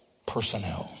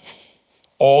personnel.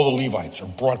 All the Levites are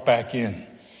brought back in.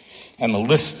 And the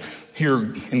list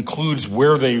here includes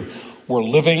where they were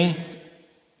living.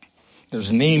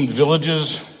 There's named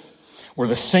villages where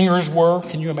the singers were.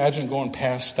 Can you imagine going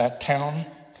past that town?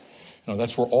 You know,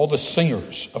 that's where all the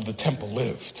singers of the temple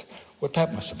lived. What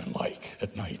that must have been like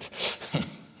at night.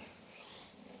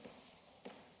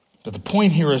 But the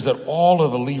point here is that all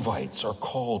of the Levites are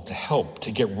called to help,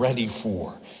 to get ready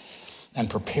for, and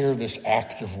prepare this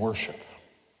act of worship.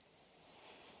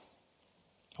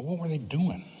 Now, what were they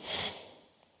doing?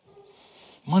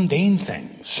 Mundane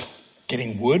things.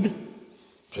 Getting wood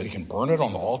so they can burn it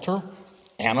on the altar.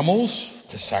 Animals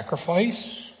to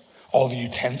sacrifice. All the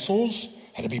utensils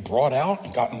had to be brought out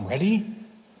and gotten ready.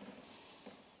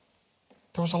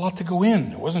 There was a lot to go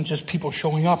in. It wasn't just people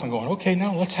showing up and going, okay,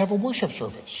 now let's have a worship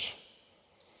service.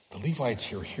 The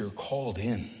Levites are here called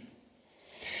in.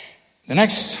 The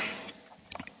next,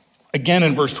 again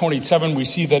in verse 27, we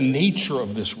see the nature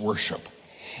of this worship.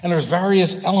 And there's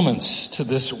various elements to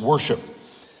this worship.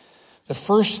 The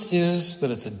first is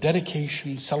that it's a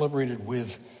dedication celebrated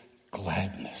with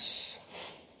gladness.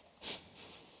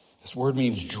 This word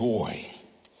means joy,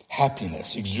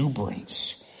 happiness,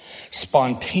 exuberance,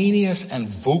 spontaneous and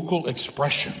vocal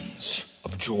expressions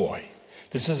of joy.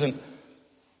 This isn't,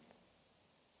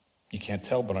 you can't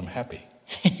tell, but I'm happy.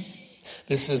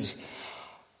 This is,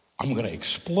 I'm going to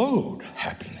explode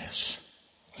happiness.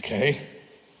 Okay?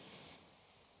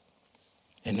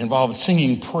 It involved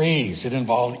singing praise. It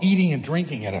involved eating and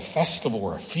drinking at a festival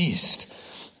or a feast.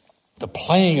 The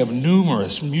playing of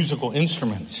numerous musical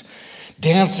instruments.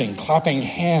 Dancing, clapping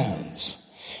hands.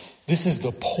 This is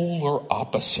the polar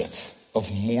opposite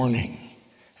of mourning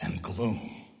and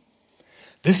gloom.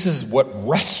 This is what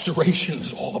restoration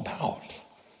is all about.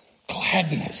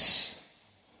 Gladness.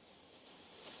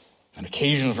 And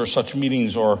occasions for such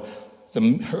meetings or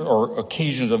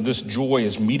occasions of this joy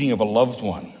is meeting of a loved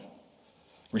one,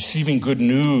 receiving good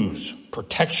news,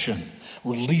 protection,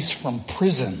 release from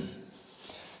prison.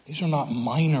 These are not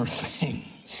minor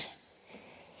things.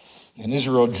 In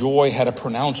Israel, joy had a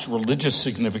pronounced religious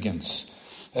significance.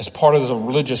 As part of the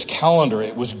religious calendar,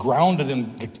 it was grounded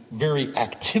in the very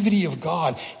activity of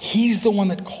God. He's the one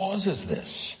that causes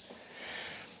this.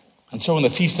 And so in the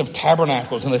Feast of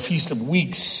Tabernacles, in the Feast of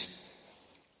Weeks,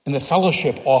 in the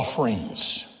fellowship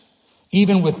offerings,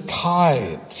 even with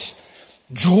tithes,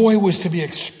 joy was to be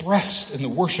expressed in the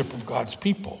worship of God's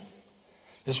people.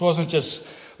 This wasn't just,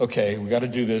 okay, we got to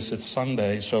do this, it's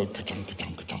Sunday, so ka-chunk,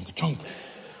 ka-chunk, ka-chunk, ka-chunk.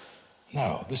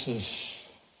 No, this is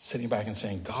sitting back and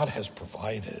saying, God has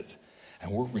provided,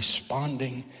 and we're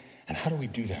responding. And how do we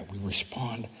do that? We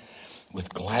respond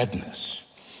with gladness.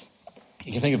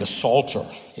 You can think of the Psalter.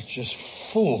 It's just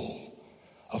full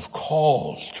of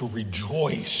calls to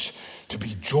rejoice, to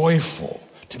be joyful,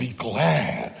 to be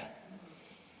glad.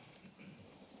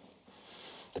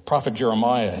 The prophet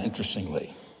Jeremiah,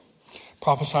 interestingly,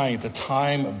 prophesying at the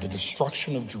time of the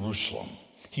destruction of Jerusalem,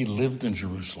 he lived in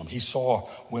Jerusalem. He saw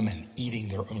women eating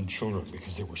their own children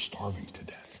because they were starving to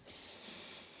death.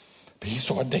 But he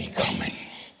saw a day coming.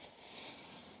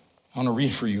 I want to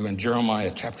read for you in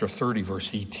Jeremiah chapter 30,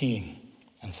 verse 18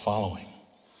 and following.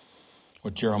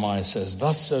 What Jeremiah says,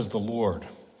 "Thus says the Lord,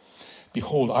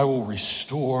 behold, I will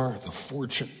restore the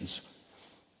fortunes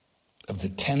of the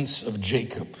tents of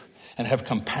Jacob and have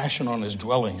compassion on his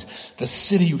dwellings. The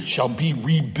city shall be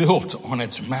rebuilt on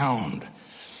its mound,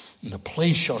 and the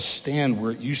place shall stand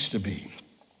where it used to be.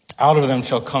 Out of them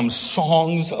shall come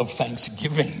songs of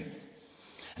thanksgiving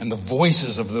and the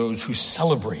voices of those who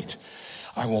celebrate.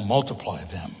 I will multiply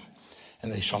them,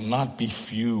 and they shall not be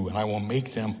few, and I will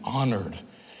make them honored,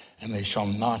 and they shall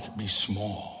not be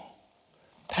small."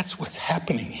 That's what's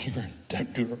happening here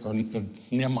in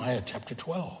Nehemiah chapter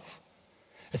 12.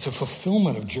 It's a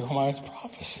fulfillment of Jeremiah's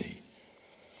prophecy.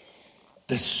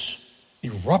 This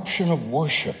eruption of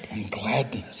worship and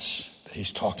gladness that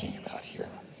he's talking about here.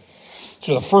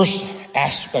 So the first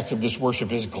aspect of this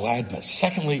worship is gladness.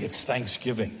 Secondly, it's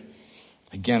thanksgiving.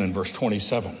 Again in verse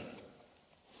 27.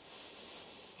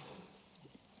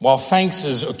 While thanks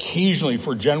is occasionally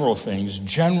for general things,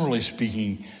 generally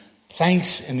speaking,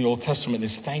 thanks in the Old Testament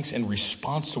is thanks in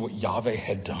response to what Yahweh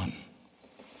had done.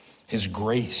 His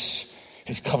grace,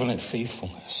 his covenant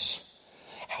faithfulness.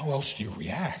 How else do you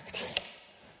react?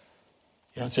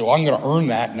 You don't say, well, I'm going to earn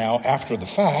that now after the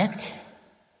fact.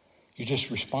 You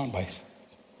just respond by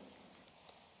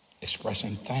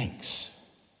expressing thanks.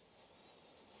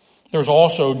 There's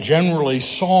also generally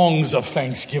songs of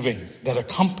thanksgiving that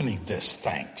accompanied this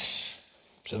thanks.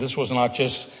 So this was not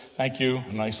just thank you,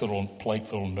 a nice little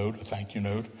polite little note, a thank you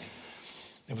note.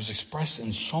 It was expressed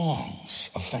in songs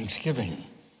of thanksgiving.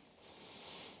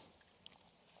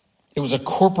 It was a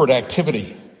corporate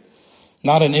activity,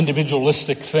 not an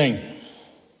individualistic thing.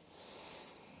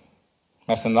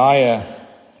 Mathaniah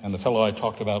and the fellow I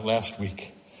talked about last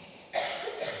week,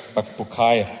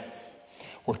 Bakbukiah,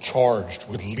 were charged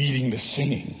with leading the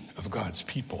singing of God's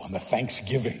people and the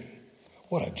thanksgiving.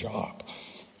 What a job.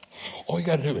 All you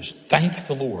got to do is thank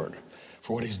the Lord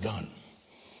for what he's done.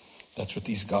 That's what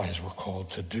these guys were called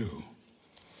to do.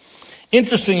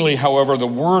 Interestingly, however, the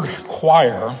word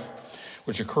choir,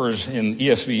 which occurs in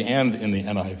ESV and in the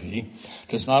NIV,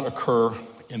 does not occur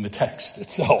in the text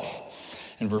itself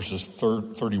in verses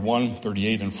 31,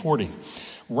 38, and 40.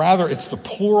 Rather, it's the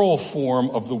plural form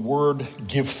of the word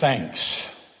give thanks.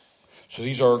 So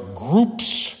these are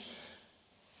groups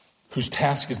whose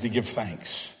task is to give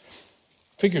thanks.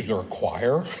 Figures they're a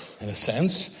choir, in a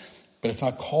sense, but it's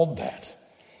not called that.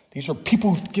 These are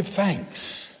people who give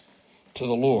thanks to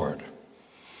the Lord.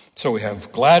 So we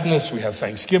have gladness, we have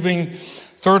thanksgiving.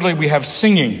 Thirdly, we have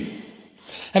singing.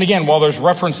 And again, while there's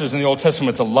references in the Old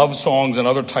Testament to love songs and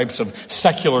other types of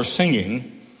secular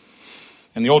singing,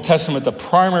 in the Old Testament, the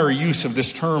primary use of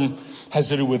this term has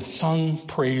to do with sung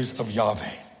praise of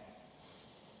Yahweh.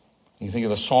 You think of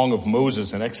the Song of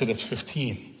Moses in Exodus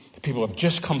 15. The people have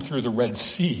just come through the Red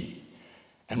Sea.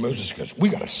 And Moses goes, we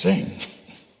got to sing.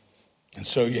 And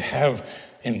so you have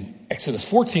in Exodus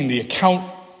 14 the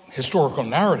account, historical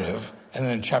narrative. And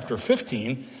then in chapter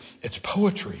 15, it's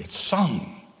poetry. It's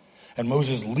sung. And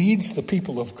Moses leads the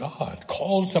people of God,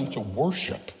 calls them to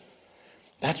worship.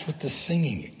 That's what the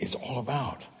singing is all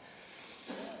about.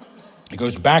 It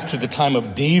goes back to the time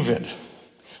of David,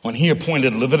 when he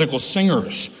appointed Levitical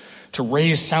singers to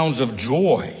raise sounds of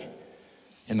joy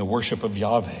in the worship of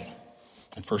Yahweh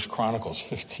in 1 Chronicles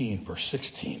 15, verse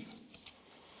 16.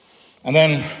 And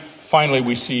then finally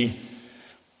we see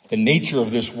the nature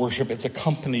of this worship. It's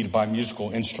accompanied by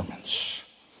musical instruments.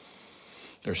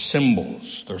 There's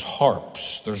cymbals, there's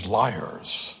harps, there's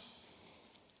lyres.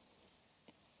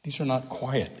 These are not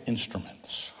quiet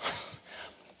instruments.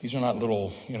 These are not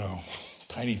little,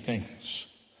 tiny things.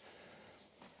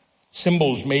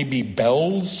 Cymbals may be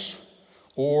bells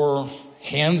or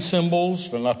hand cymbals.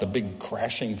 They're not the big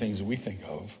crashing things that we think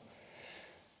of.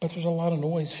 But there's a lot of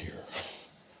noise here.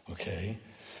 Okay?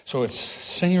 So it's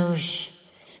singers,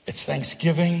 it's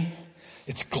thanksgiving,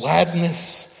 it's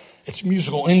gladness, it's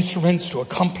musical instruments to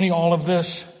accompany all of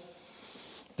this.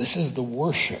 This is the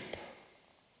worship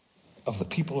of the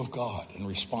people of God in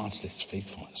response to his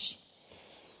faithfulness.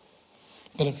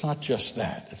 But it's not just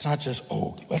that. It's not just,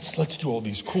 let's do all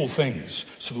these cool things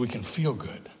so that we can feel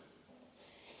good.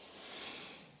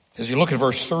 As you look at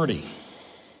verse 30,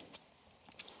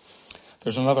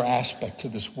 there's another aspect to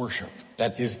this worship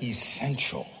that is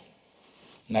essential,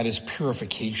 and that is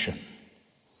purification.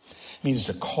 It means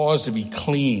the cause to be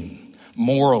clean,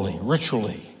 morally,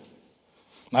 ritually,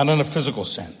 not in a physical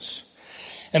sense.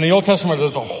 In the Old Testament,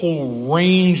 there's a whole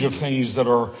range of things that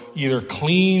are either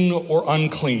clean or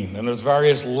unclean. And there's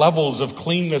various levels of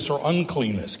cleanness or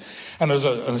uncleanness. And there's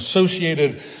an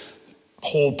associated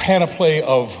whole panoply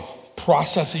of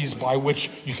processes by which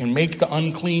you can make the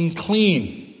unclean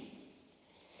clean.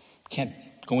 Can't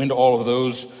go into all of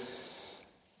those.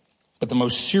 But the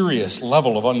most serious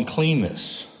level of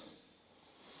uncleanness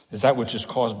is that which is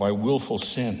caused by willful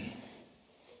sin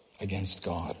against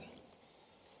God.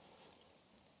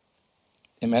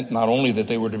 It meant not only that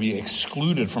they were to be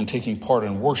excluded from taking part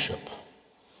in worship,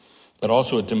 but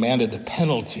also it demanded the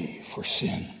penalty for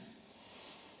sin.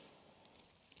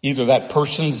 Either that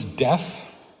person's death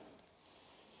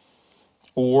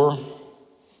or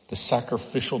the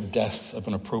sacrificial death of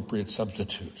an appropriate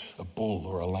substitute, a bull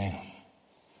or a lamb.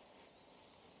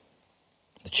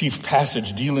 The chief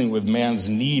passage dealing with man's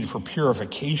need for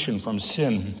purification from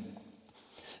sin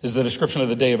is the description of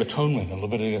the Day of Atonement in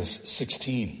Leviticus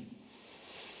 16.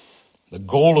 The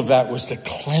goal of that was to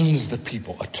cleanse the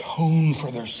people, atone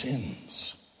for their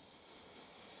sins.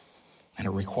 And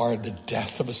it required the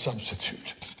death of a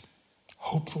substitute.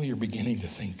 Hopefully you're beginning to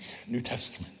think New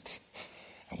Testament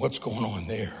and what's going on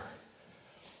there.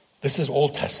 This is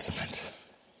Old Testament.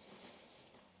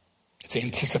 It's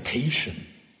anticipation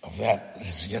of that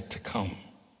is yet to come.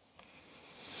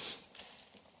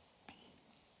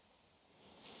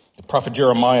 The prophet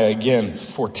Jeremiah again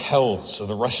foretells of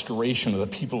the restoration of the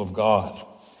people of God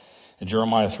in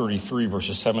Jeremiah 33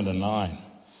 verses 7 to 9.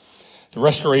 The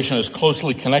restoration is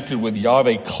closely connected with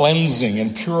Yahweh cleansing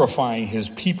and purifying his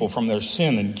people from their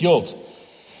sin and guilt.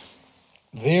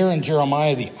 There in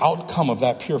Jeremiah, the outcome of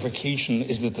that purification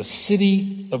is that the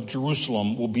city of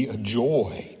Jerusalem will be a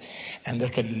joy and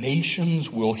that the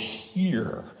nations will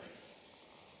hear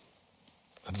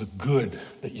of the good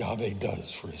that Yahweh does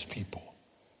for his people.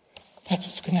 That's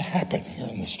what's going to happen here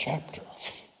in this chapter.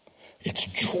 It's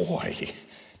joy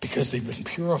because they've been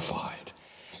purified.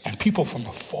 And people from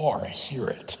afar hear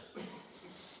it.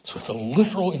 So it's a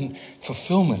literal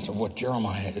fulfillment of what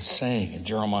Jeremiah is saying in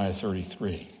Jeremiah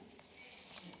 33.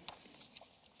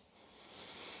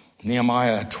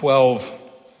 Nehemiah 12,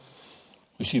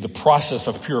 we see the process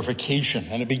of purification.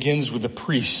 And it begins with the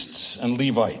priests and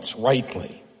Levites,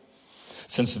 rightly,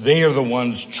 since they are the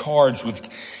ones charged with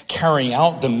carrying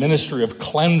out the ministry of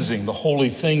cleansing the holy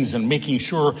things and making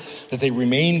sure that they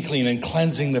remain clean and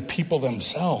cleansing the people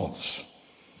themselves.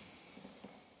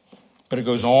 But it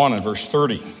goes on in verse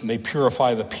 30, and they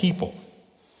purify the people.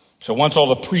 So once all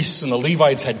the priests and the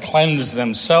Levites had cleansed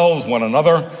themselves, one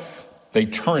another, they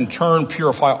in turn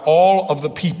purify all of the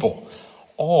people.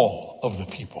 All of the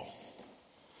people.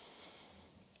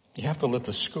 You have to let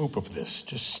the scope of this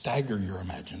just stagger your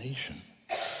imagination.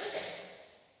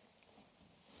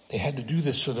 They had to do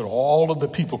this so that all of the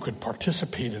people could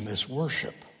participate in this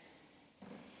worship.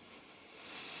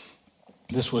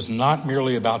 This was not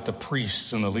merely about the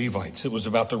priests and the Levites. It was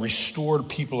about the restored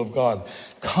people of God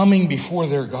coming before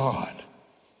their God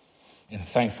in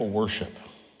thankful worship.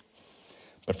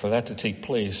 But for that to take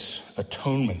place,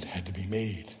 atonement had to be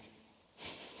made.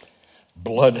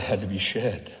 Blood had to be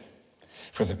shed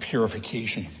for the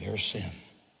purification of their sin.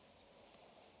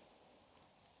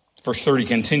 Verse 30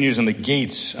 continues, and the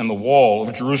gates and the wall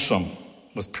of Jerusalem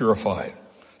was purified.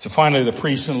 So finally the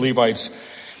priests and Levites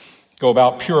go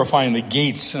about purifying the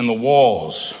gates and the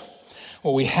walls.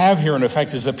 What we have here in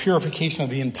effect is the purification of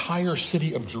the entire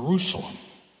city of Jerusalem,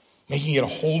 making it a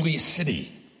holy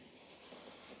city.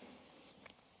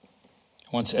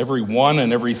 Once everyone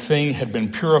and everything had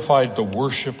been purified, the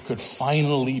worship could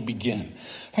finally begin.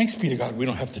 Thanks be to God, we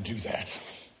don't have to do that.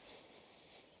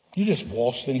 You just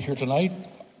waltzed in here tonight,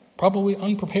 probably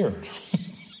unprepared.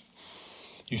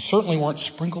 You certainly weren't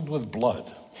sprinkled with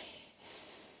blood.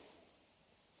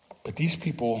 But these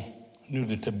people knew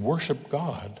that to worship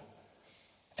God,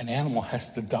 an animal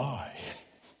has to die,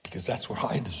 because that's what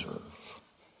I deserve.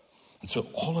 And so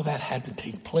all of that had to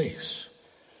take place.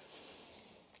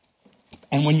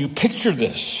 And when you picture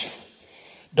this,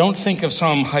 don't think of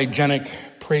some hygienic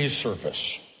praise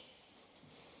service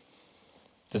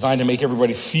designed to make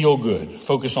everybody feel good,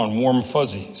 focus on warm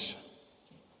fuzzies.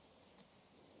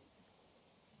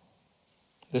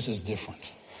 This is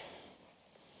different.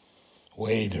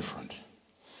 Way different.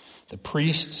 The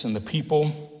priests and the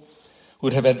people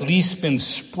would have at least been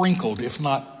sprinkled, if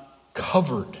not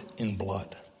covered in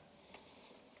blood.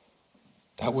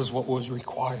 That was what was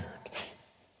required.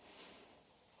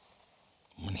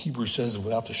 When Hebrews says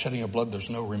without the shedding of blood there's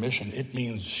no remission, it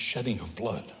means shedding of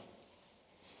blood.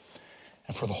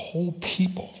 And for the whole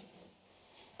people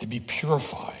to be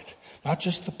purified, not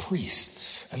just the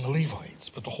priests and the Levites,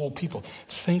 but the whole people.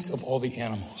 Think of all the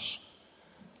animals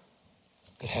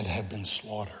that had to have been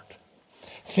slaughtered.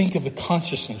 Think of the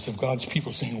consciousness of God's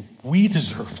people saying, we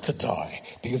deserve to die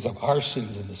because of our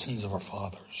sins and the sins of our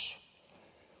fathers.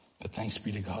 But thanks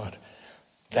be to God,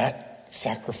 that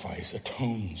sacrifice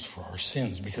atones for our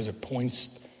sins because it points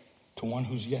to one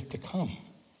who's yet to come.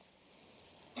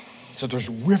 So there's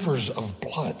rivers of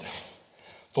blood.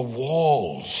 The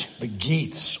walls, the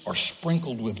gates are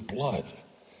sprinkled with blood.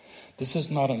 This is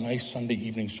not a nice Sunday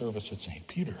evening service at St.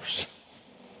 Peter's.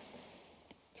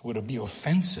 It would be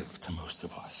offensive to most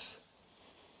of us.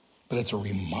 But it's a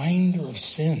reminder of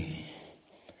sin,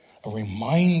 a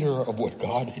reminder of what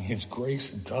God in his grace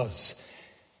does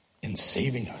in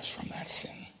saving us from that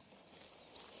sin.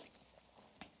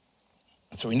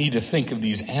 And so we need to think of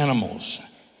these animals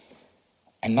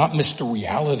and not miss the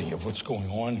reality of what's going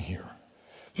on here.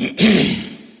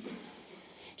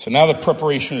 So now the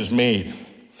preparation is made.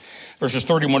 Verses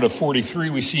 31 to 43,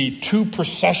 we see two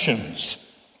processions.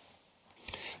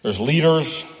 There's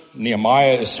leaders.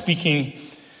 Nehemiah is speaking,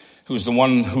 who's the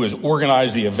one who has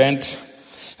organized the event.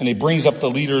 And he brings up the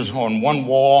leaders on one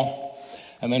wall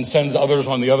and then sends others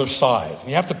on the other side.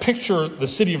 You have to picture the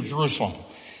city of Jerusalem.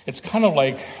 It's kind of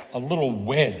like a little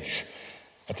wedge.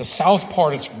 At the south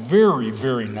part, it's very,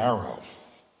 very narrow.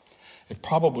 It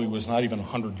probably was not even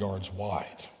 100 yards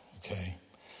wide, okay?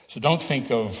 So don't think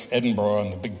of Edinburgh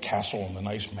and the big castle and the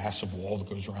nice massive wall that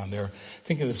goes around there.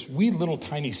 Think of this wee little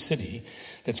tiny city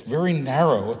that's very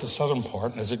narrow at the southern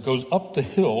part. And as it goes up the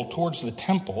hill towards the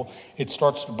temple, it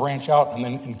starts to branch out and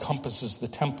then encompasses the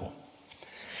temple.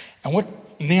 And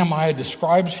what Nehemiah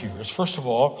describes here is, first of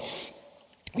all,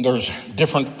 there's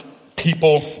different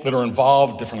people that are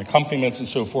involved, different accompaniments and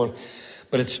so forth.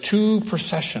 But it's two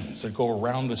processions that go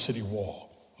around the city wall,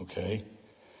 okay?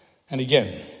 And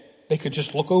again, they could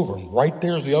just look over and right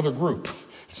there's the other group.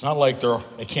 It's not like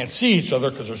they can't see each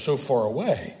other because they're so far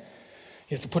away.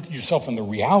 You have to put yourself in the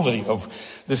reality of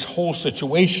this whole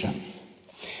situation.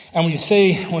 And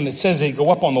when it says they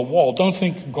go up on the wall, don't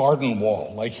think garden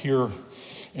wall like here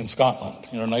in Scotland,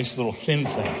 nice little thin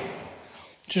thing.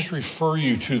 Just refer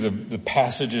you to the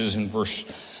passages in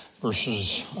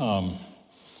verses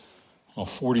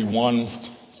 41,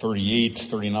 38,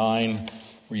 39,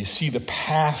 where you see the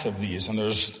path of these, and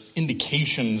there's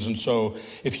indications. And so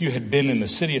if you had been in the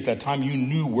city at that time, you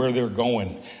knew where they're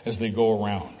going as they go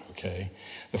around, okay?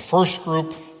 The first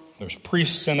group, there's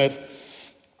priests in it.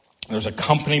 There's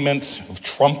accompaniment of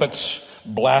trumpets,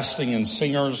 blasting, and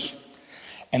singers.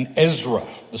 And Ezra,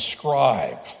 the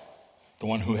scribe, the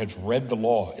one who has read the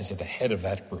law, is at the head of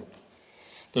that group.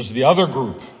 There's the other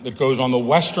group that goes on the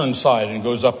western side and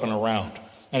goes up and around.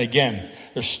 And again,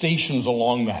 there's stations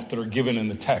along that are given in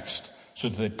the text so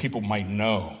that people might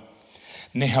know.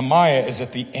 Nehemiah is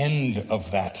at the end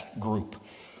of that group,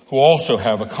 who also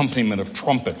have accompaniment of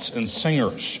trumpets and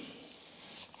singers.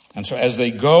 And so as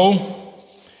they go,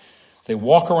 they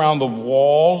walk around the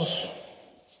walls,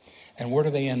 and where do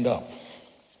they end up?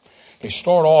 They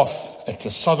start off at the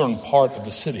southern part of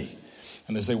the city,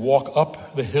 and as they walk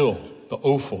up the hill, the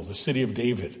Ophel, the city of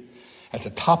David, at the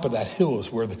top of that hill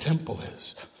is where the temple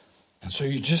is. And so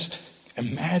you just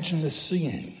imagine the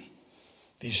scene.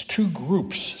 These two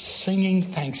groups singing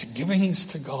thanksgivings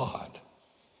to God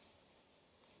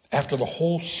after the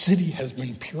whole city has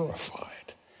been purified.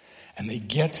 And they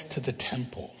get to the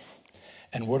temple.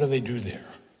 And what do they do there?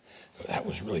 That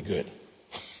was really good.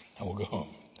 Now we'll go home.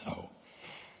 No.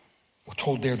 We're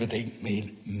told there that they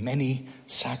made many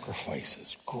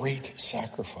sacrifices, great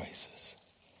sacrifices.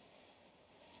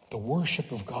 The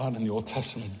worship of God in the Old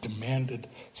Testament demanded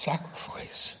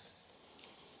sacrifice.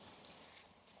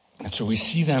 And so we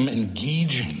see them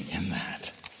engaging in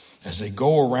that as they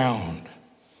go around.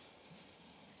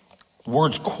 The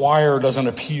words choir doesn't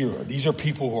appear. These are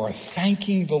people who are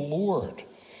thanking the Lord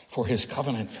for his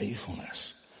covenant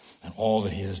faithfulness and all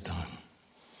that he has done.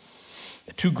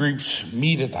 The two groups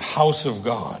meet at the house of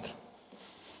God.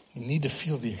 You need to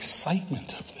feel the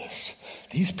excitement of this.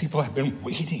 These people have been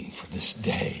waiting for this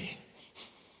day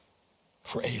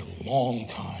for a long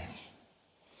time.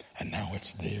 And now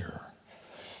it's there.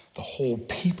 The whole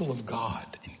people of God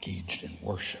engaged in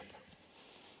worship.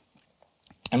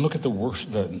 And look at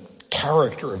the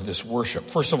character of this worship.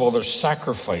 First of all, there's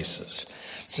sacrifices.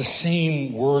 It's the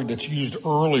same word that's used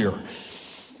earlier.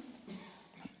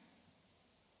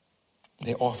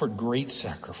 They offered great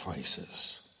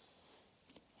sacrifices.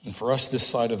 And for us this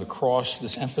side of the cross,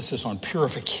 this emphasis on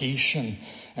purification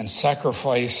and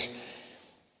sacrifice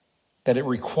that it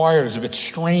required is a bit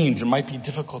strange. It might be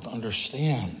difficult to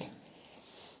understand.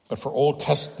 But for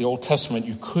the Old Testament,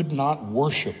 you could not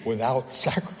worship without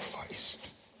sacrifice.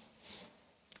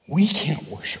 We can't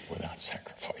worship without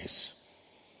sacrifice.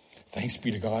 Thanks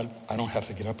be to God, I don't have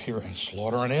to get up here and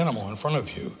slaughter an animal in front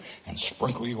of you and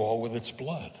sprinkle you all with its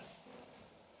blood.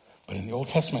 But in the Old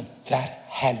Testament, that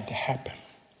had to happen.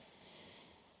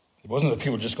 It wasn't that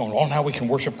people just going, oh, now we can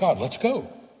worship God. Let's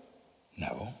go.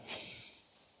 No.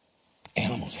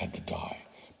 Animals had to die.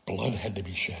 Blood had to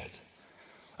be shed.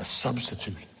 A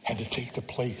substitute had to take the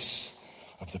place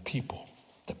of the people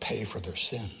to pay for their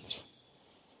sins.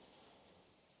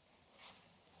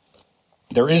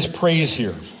 There is praise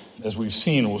here, as we've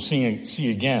seen, we'll see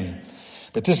again.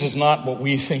 But this is not what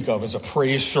we think of as a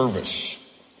praise service.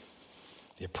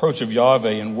 The approach of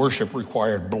Yahweh in worship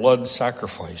required blood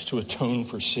sacrifice to atone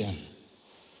for sin.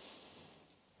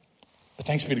 But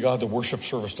thanks be to God, the worship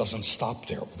service doesn't stop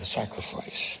there with the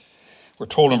sacrifice. We're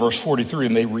told in verse 43,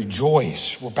 and they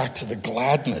rejoice. We're back to the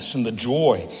gladness and the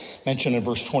joy mentioned in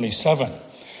verse 27.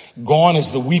 Gone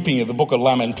is the weeping of the book of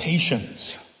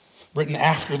Lamentations. Written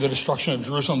after the destruction of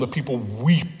Jerusalem, the people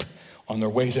weep on their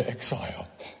way to exile.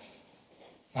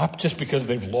 Not just because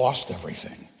they've lost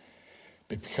everything,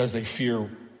 but because they fear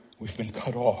we've been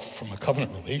cut off from a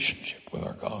covenant relationship with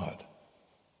our God.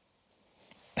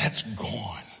 That's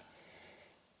gone.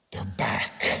 They're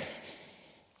back.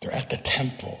 They're at the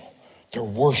temple. They're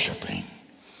worshiping.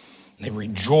 They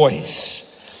rejoice.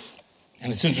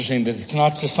 And it's interesting that it's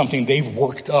not just something they've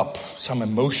worked up, some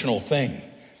emotional thing,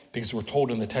 because we're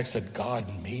told in the text that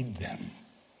God made them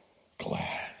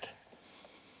glad.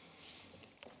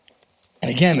 And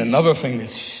again, another thing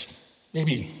that's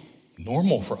maybe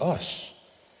normal for us.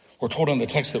 We're told in the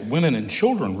text that women and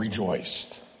children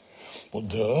rejoiced. Well,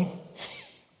 duh.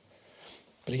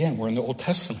 But again, we're in the Old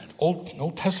Testament.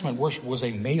 Old Testament worship was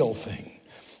a male thing.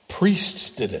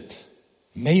 Priests did it.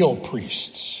 Male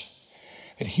priests.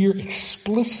 And here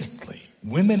explicitly,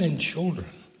 women and children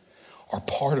are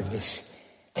part of this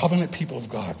covenant people of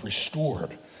God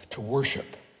restored to worship.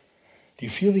 Do you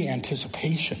feel the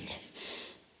anticipation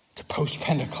to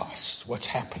post-Pentecost? What's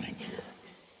happening here?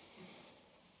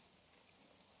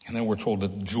 And then we're told the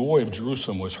joy of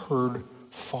Jerusalem was heard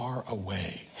far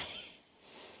away.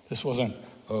 This wasn't,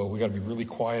 oh, we got to be really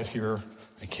quiet here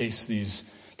in case these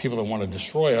people that want to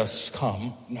destroy us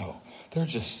come. No, they're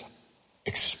just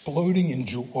exploding in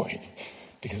joy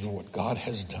because of what God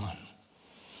has done.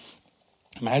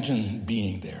 Imagine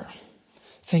being there.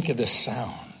 Think of this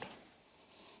sound.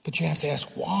 But you have to ask,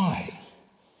 why?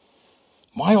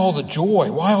 Why all the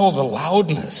joy? Why all the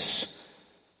loudness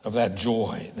of that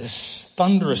joy? This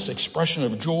thunderous expression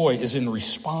of joy is in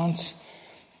response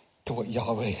to what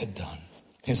Yahweh had done.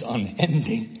 His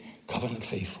unending covenant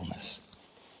faithfulness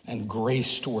and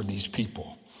grace toward these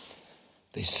people.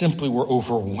 They simply were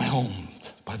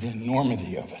overwhelmed by the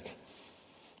enormity of it.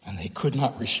 And they could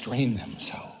not restrain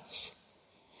themselves.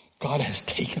 God has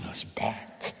taken us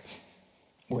back.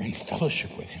 We're in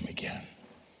fellowship with him again.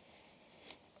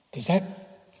 Does that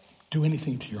do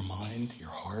anything to your mind, your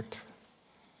heart?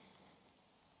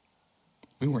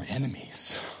 We were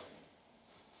enemies.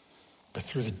 But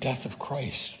through the death of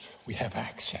Christ, we have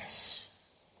access.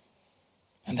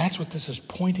 And that's what this is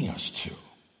pointing us to.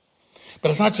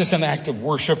 But it's not just an act of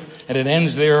worship, and it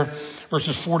ends there,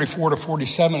 verses 44 to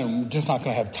 47, and we're just not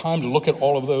going to have time to look at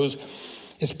all of those.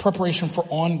 It's preparation for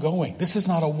ongoing. This is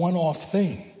not a one-off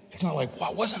thing. It's not like,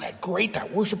 wow, wasn't that great,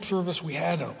 that worship service we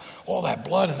had, and all that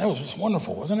blood, and that was just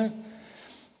wonderful, wasn't it?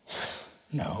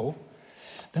 No.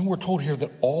 Then we're told here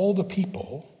that all the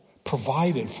people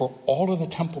provided for all of the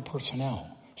temple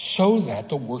personnel so that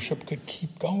the worship could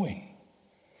keep going.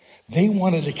 They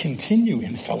wanted to continue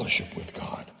in fellowship with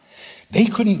God. They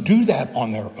couldn't do that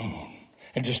on their own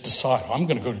and just decide, I'm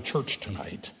going to go to church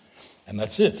tonight, and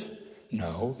that's it.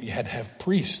 No, you had to have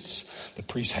priests. The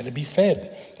priests had to be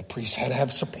fed. The priests had to have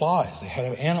supplies. They had to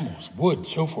have animals, wood,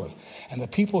 so forth. And the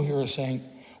people here are saying,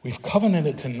 we've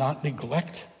covenanted to not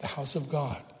neglect the house of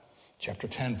God. Chapter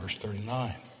 10, verse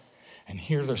 39. And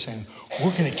here they're saying,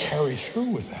 we're going to carry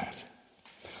through with that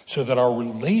so that our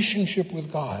relationship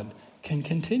with God can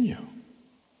continue.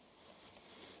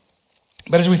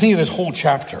 But as we think of this whole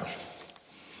chapter,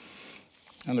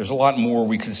 and there's a lot more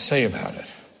we could say about it,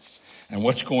 and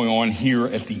what's going on here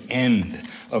at the end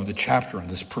of the chapter, and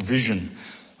this provision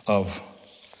of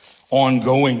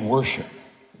ongoing worship.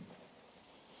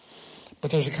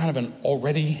 But there's a kind of an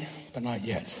already, but not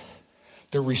yet.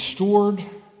 They're restored,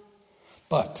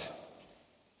 but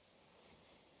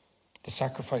the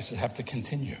sacrifices have to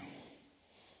continue.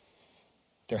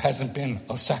 There hasn't been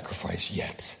a sacrifice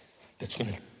yet that's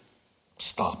going to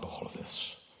stop all of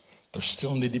this. There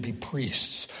still need to be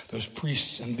priests. Those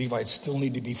priests and Levites still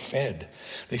need to be fed.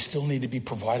 They still need to be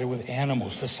provided with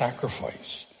animals to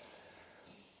sacrifice.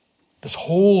 This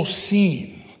whole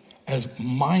scene, as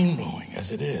mind-blowing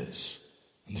as it is,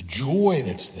 and the joy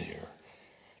that's there,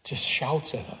 just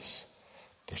shouts at us,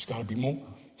 there's got to be more.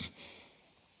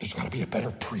 There's got to be a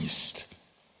better priest.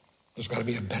 There's got to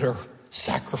be a better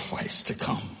sacrifice to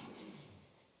come.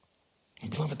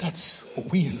 And beloved, that's what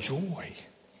we enjoy.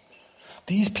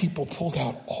 These people pulled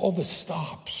out all the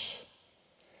stops.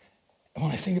 And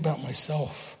when I think about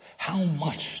myself, how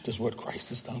much does what Christ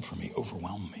has done for me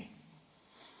overwhelm me?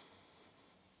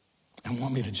 And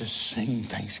want me to just sing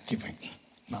thanksgiving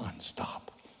nonstop.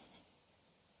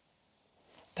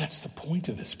 That's the point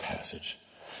of this passage.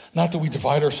 Not that we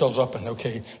divide ourselves up and,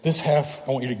 okay, this half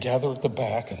I want you to gather at the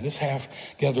back, and this half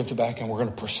gather at the back, and we're going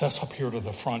to process up here to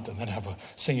the front and then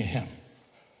sing a hymn.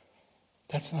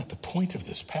 That's not the point of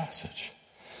this passage.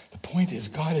 The point is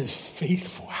God is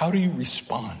faithful. How do you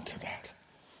respond to that?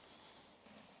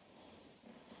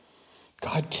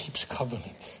 God keeps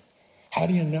covenant. How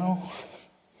do you know?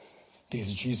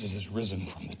 Because Jesus is risen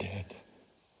from the dead.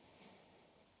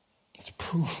 It's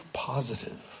proof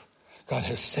positive. God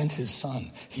has sent his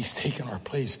son. He's taken our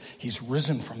place. He's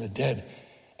risen from the dead.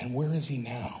 And where is he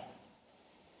now?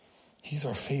 He's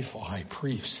our faithful high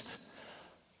priest.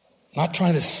 Not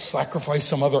trying to sacrifice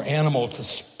some other animal to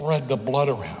spread the blood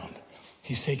around.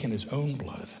 He's taken his own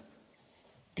blood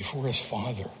before his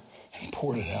Father and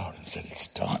poured it out and said, it's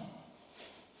done.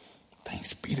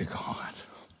 Thanks be to God.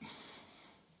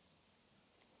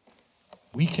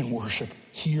 We can worship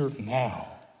here now,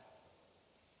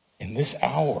 in this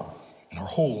hour, in our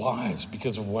whole lives,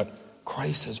 because of what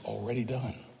Christ has already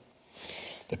done.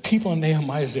 The people in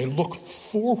Nehemiah, they look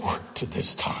forward to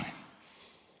this time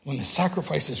when the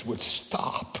sacrifices would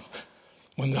stop,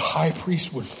 when the high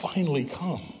priest would finally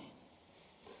come.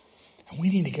 And we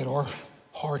need to get our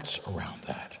hearts around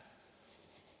that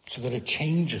so that it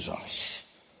changes us,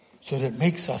 so that it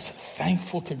makes us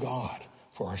thankful to God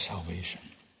for our salvation.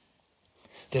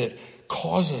 That it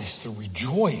causes us to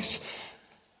rejoice,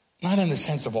 not in the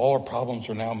sense of all our problems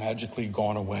are now magically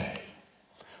gone away,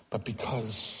 but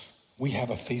because we have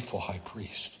a faithful high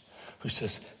priest who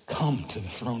says, come to the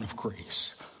throne of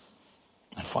grace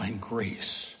and find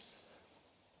grace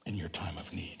in your time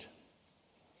of need.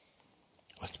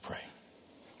 Let's pray.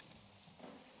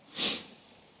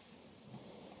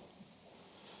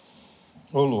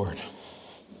 Oh Lord,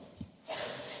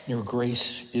 your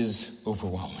grace is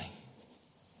overwhelming.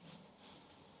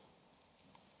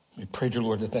 We pray, dear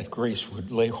Lord, that grace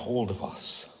would lay hold of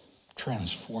us,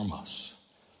 transform us,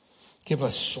 give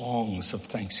us songs of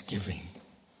thanksgiving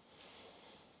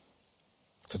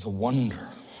for the wonder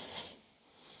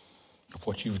of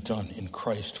what you've done in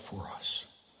Christ for us,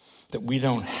 that we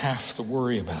don't have to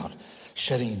worry about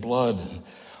shedding blood and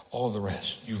all the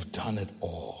rest. You've done it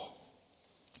all.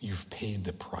 You've paid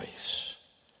the price.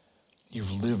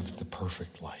 You've lived the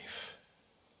perfect life.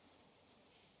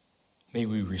 May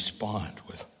we respond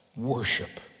with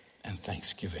worship and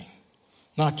thanksgiving,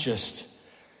 not just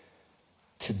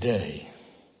today,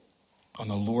 on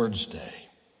the Lord's Day,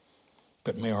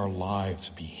 but may our lives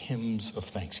be hymns of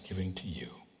thanksgiving to you,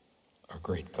 our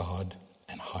great God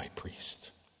and High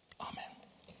Priest. Amen.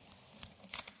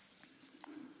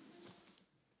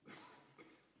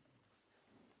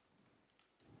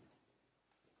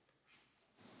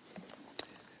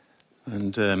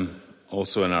 And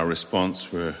also in our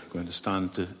response, we're going to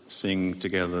stand to sing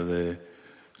together the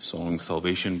song,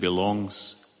 Salvation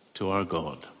Belongs to Our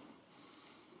God.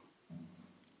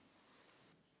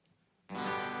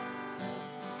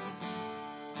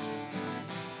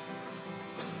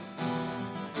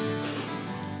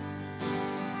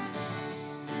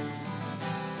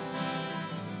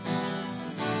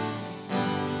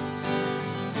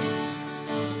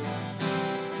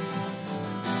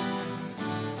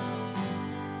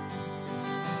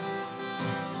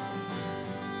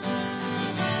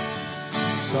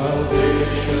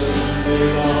 Salvation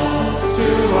belongs to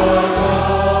our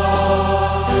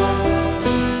God,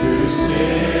 who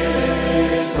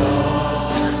sits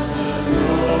on the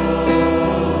throne,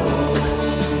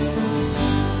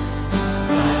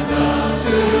 and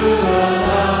unto the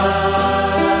Lamb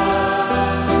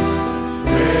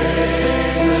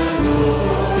praise and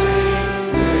glory,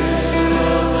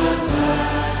 wisdom and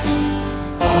thanks,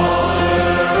 honor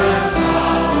and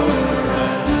power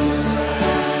and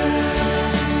strength.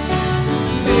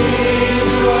 These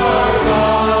to our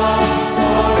God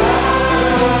forever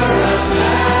and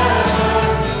ever.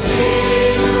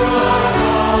 These to our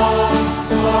God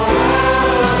forever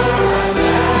and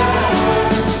ever.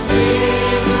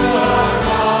 These to our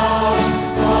God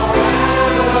forever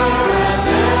and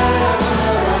ever.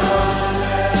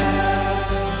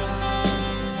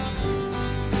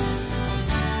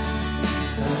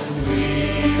 And we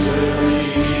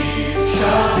believe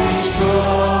shall be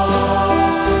strong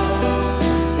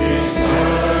in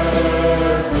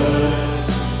purpose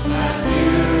and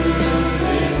unity,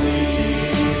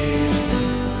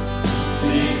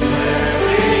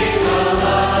 declaring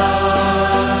aloud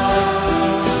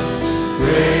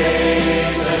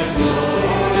praise and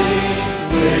glory,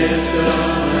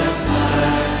 wisdom and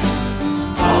thanks,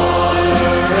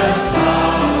 honor and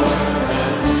power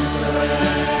and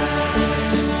strength.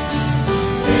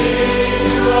 Be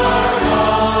to our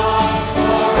God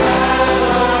forever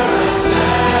and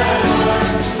ever.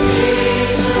 Be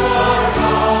to our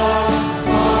God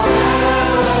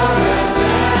forever and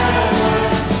ever.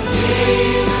 Be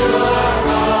to our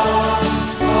God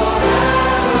forever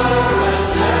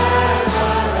and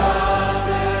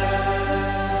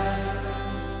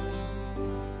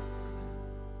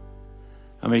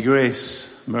And may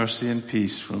grace, mercy and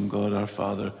peace from God our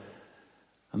Father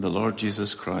and the Lord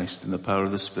Jesus Christ and the power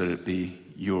of the Spirit be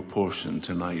your portion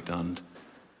tonight and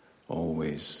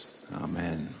always.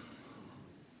 Amen.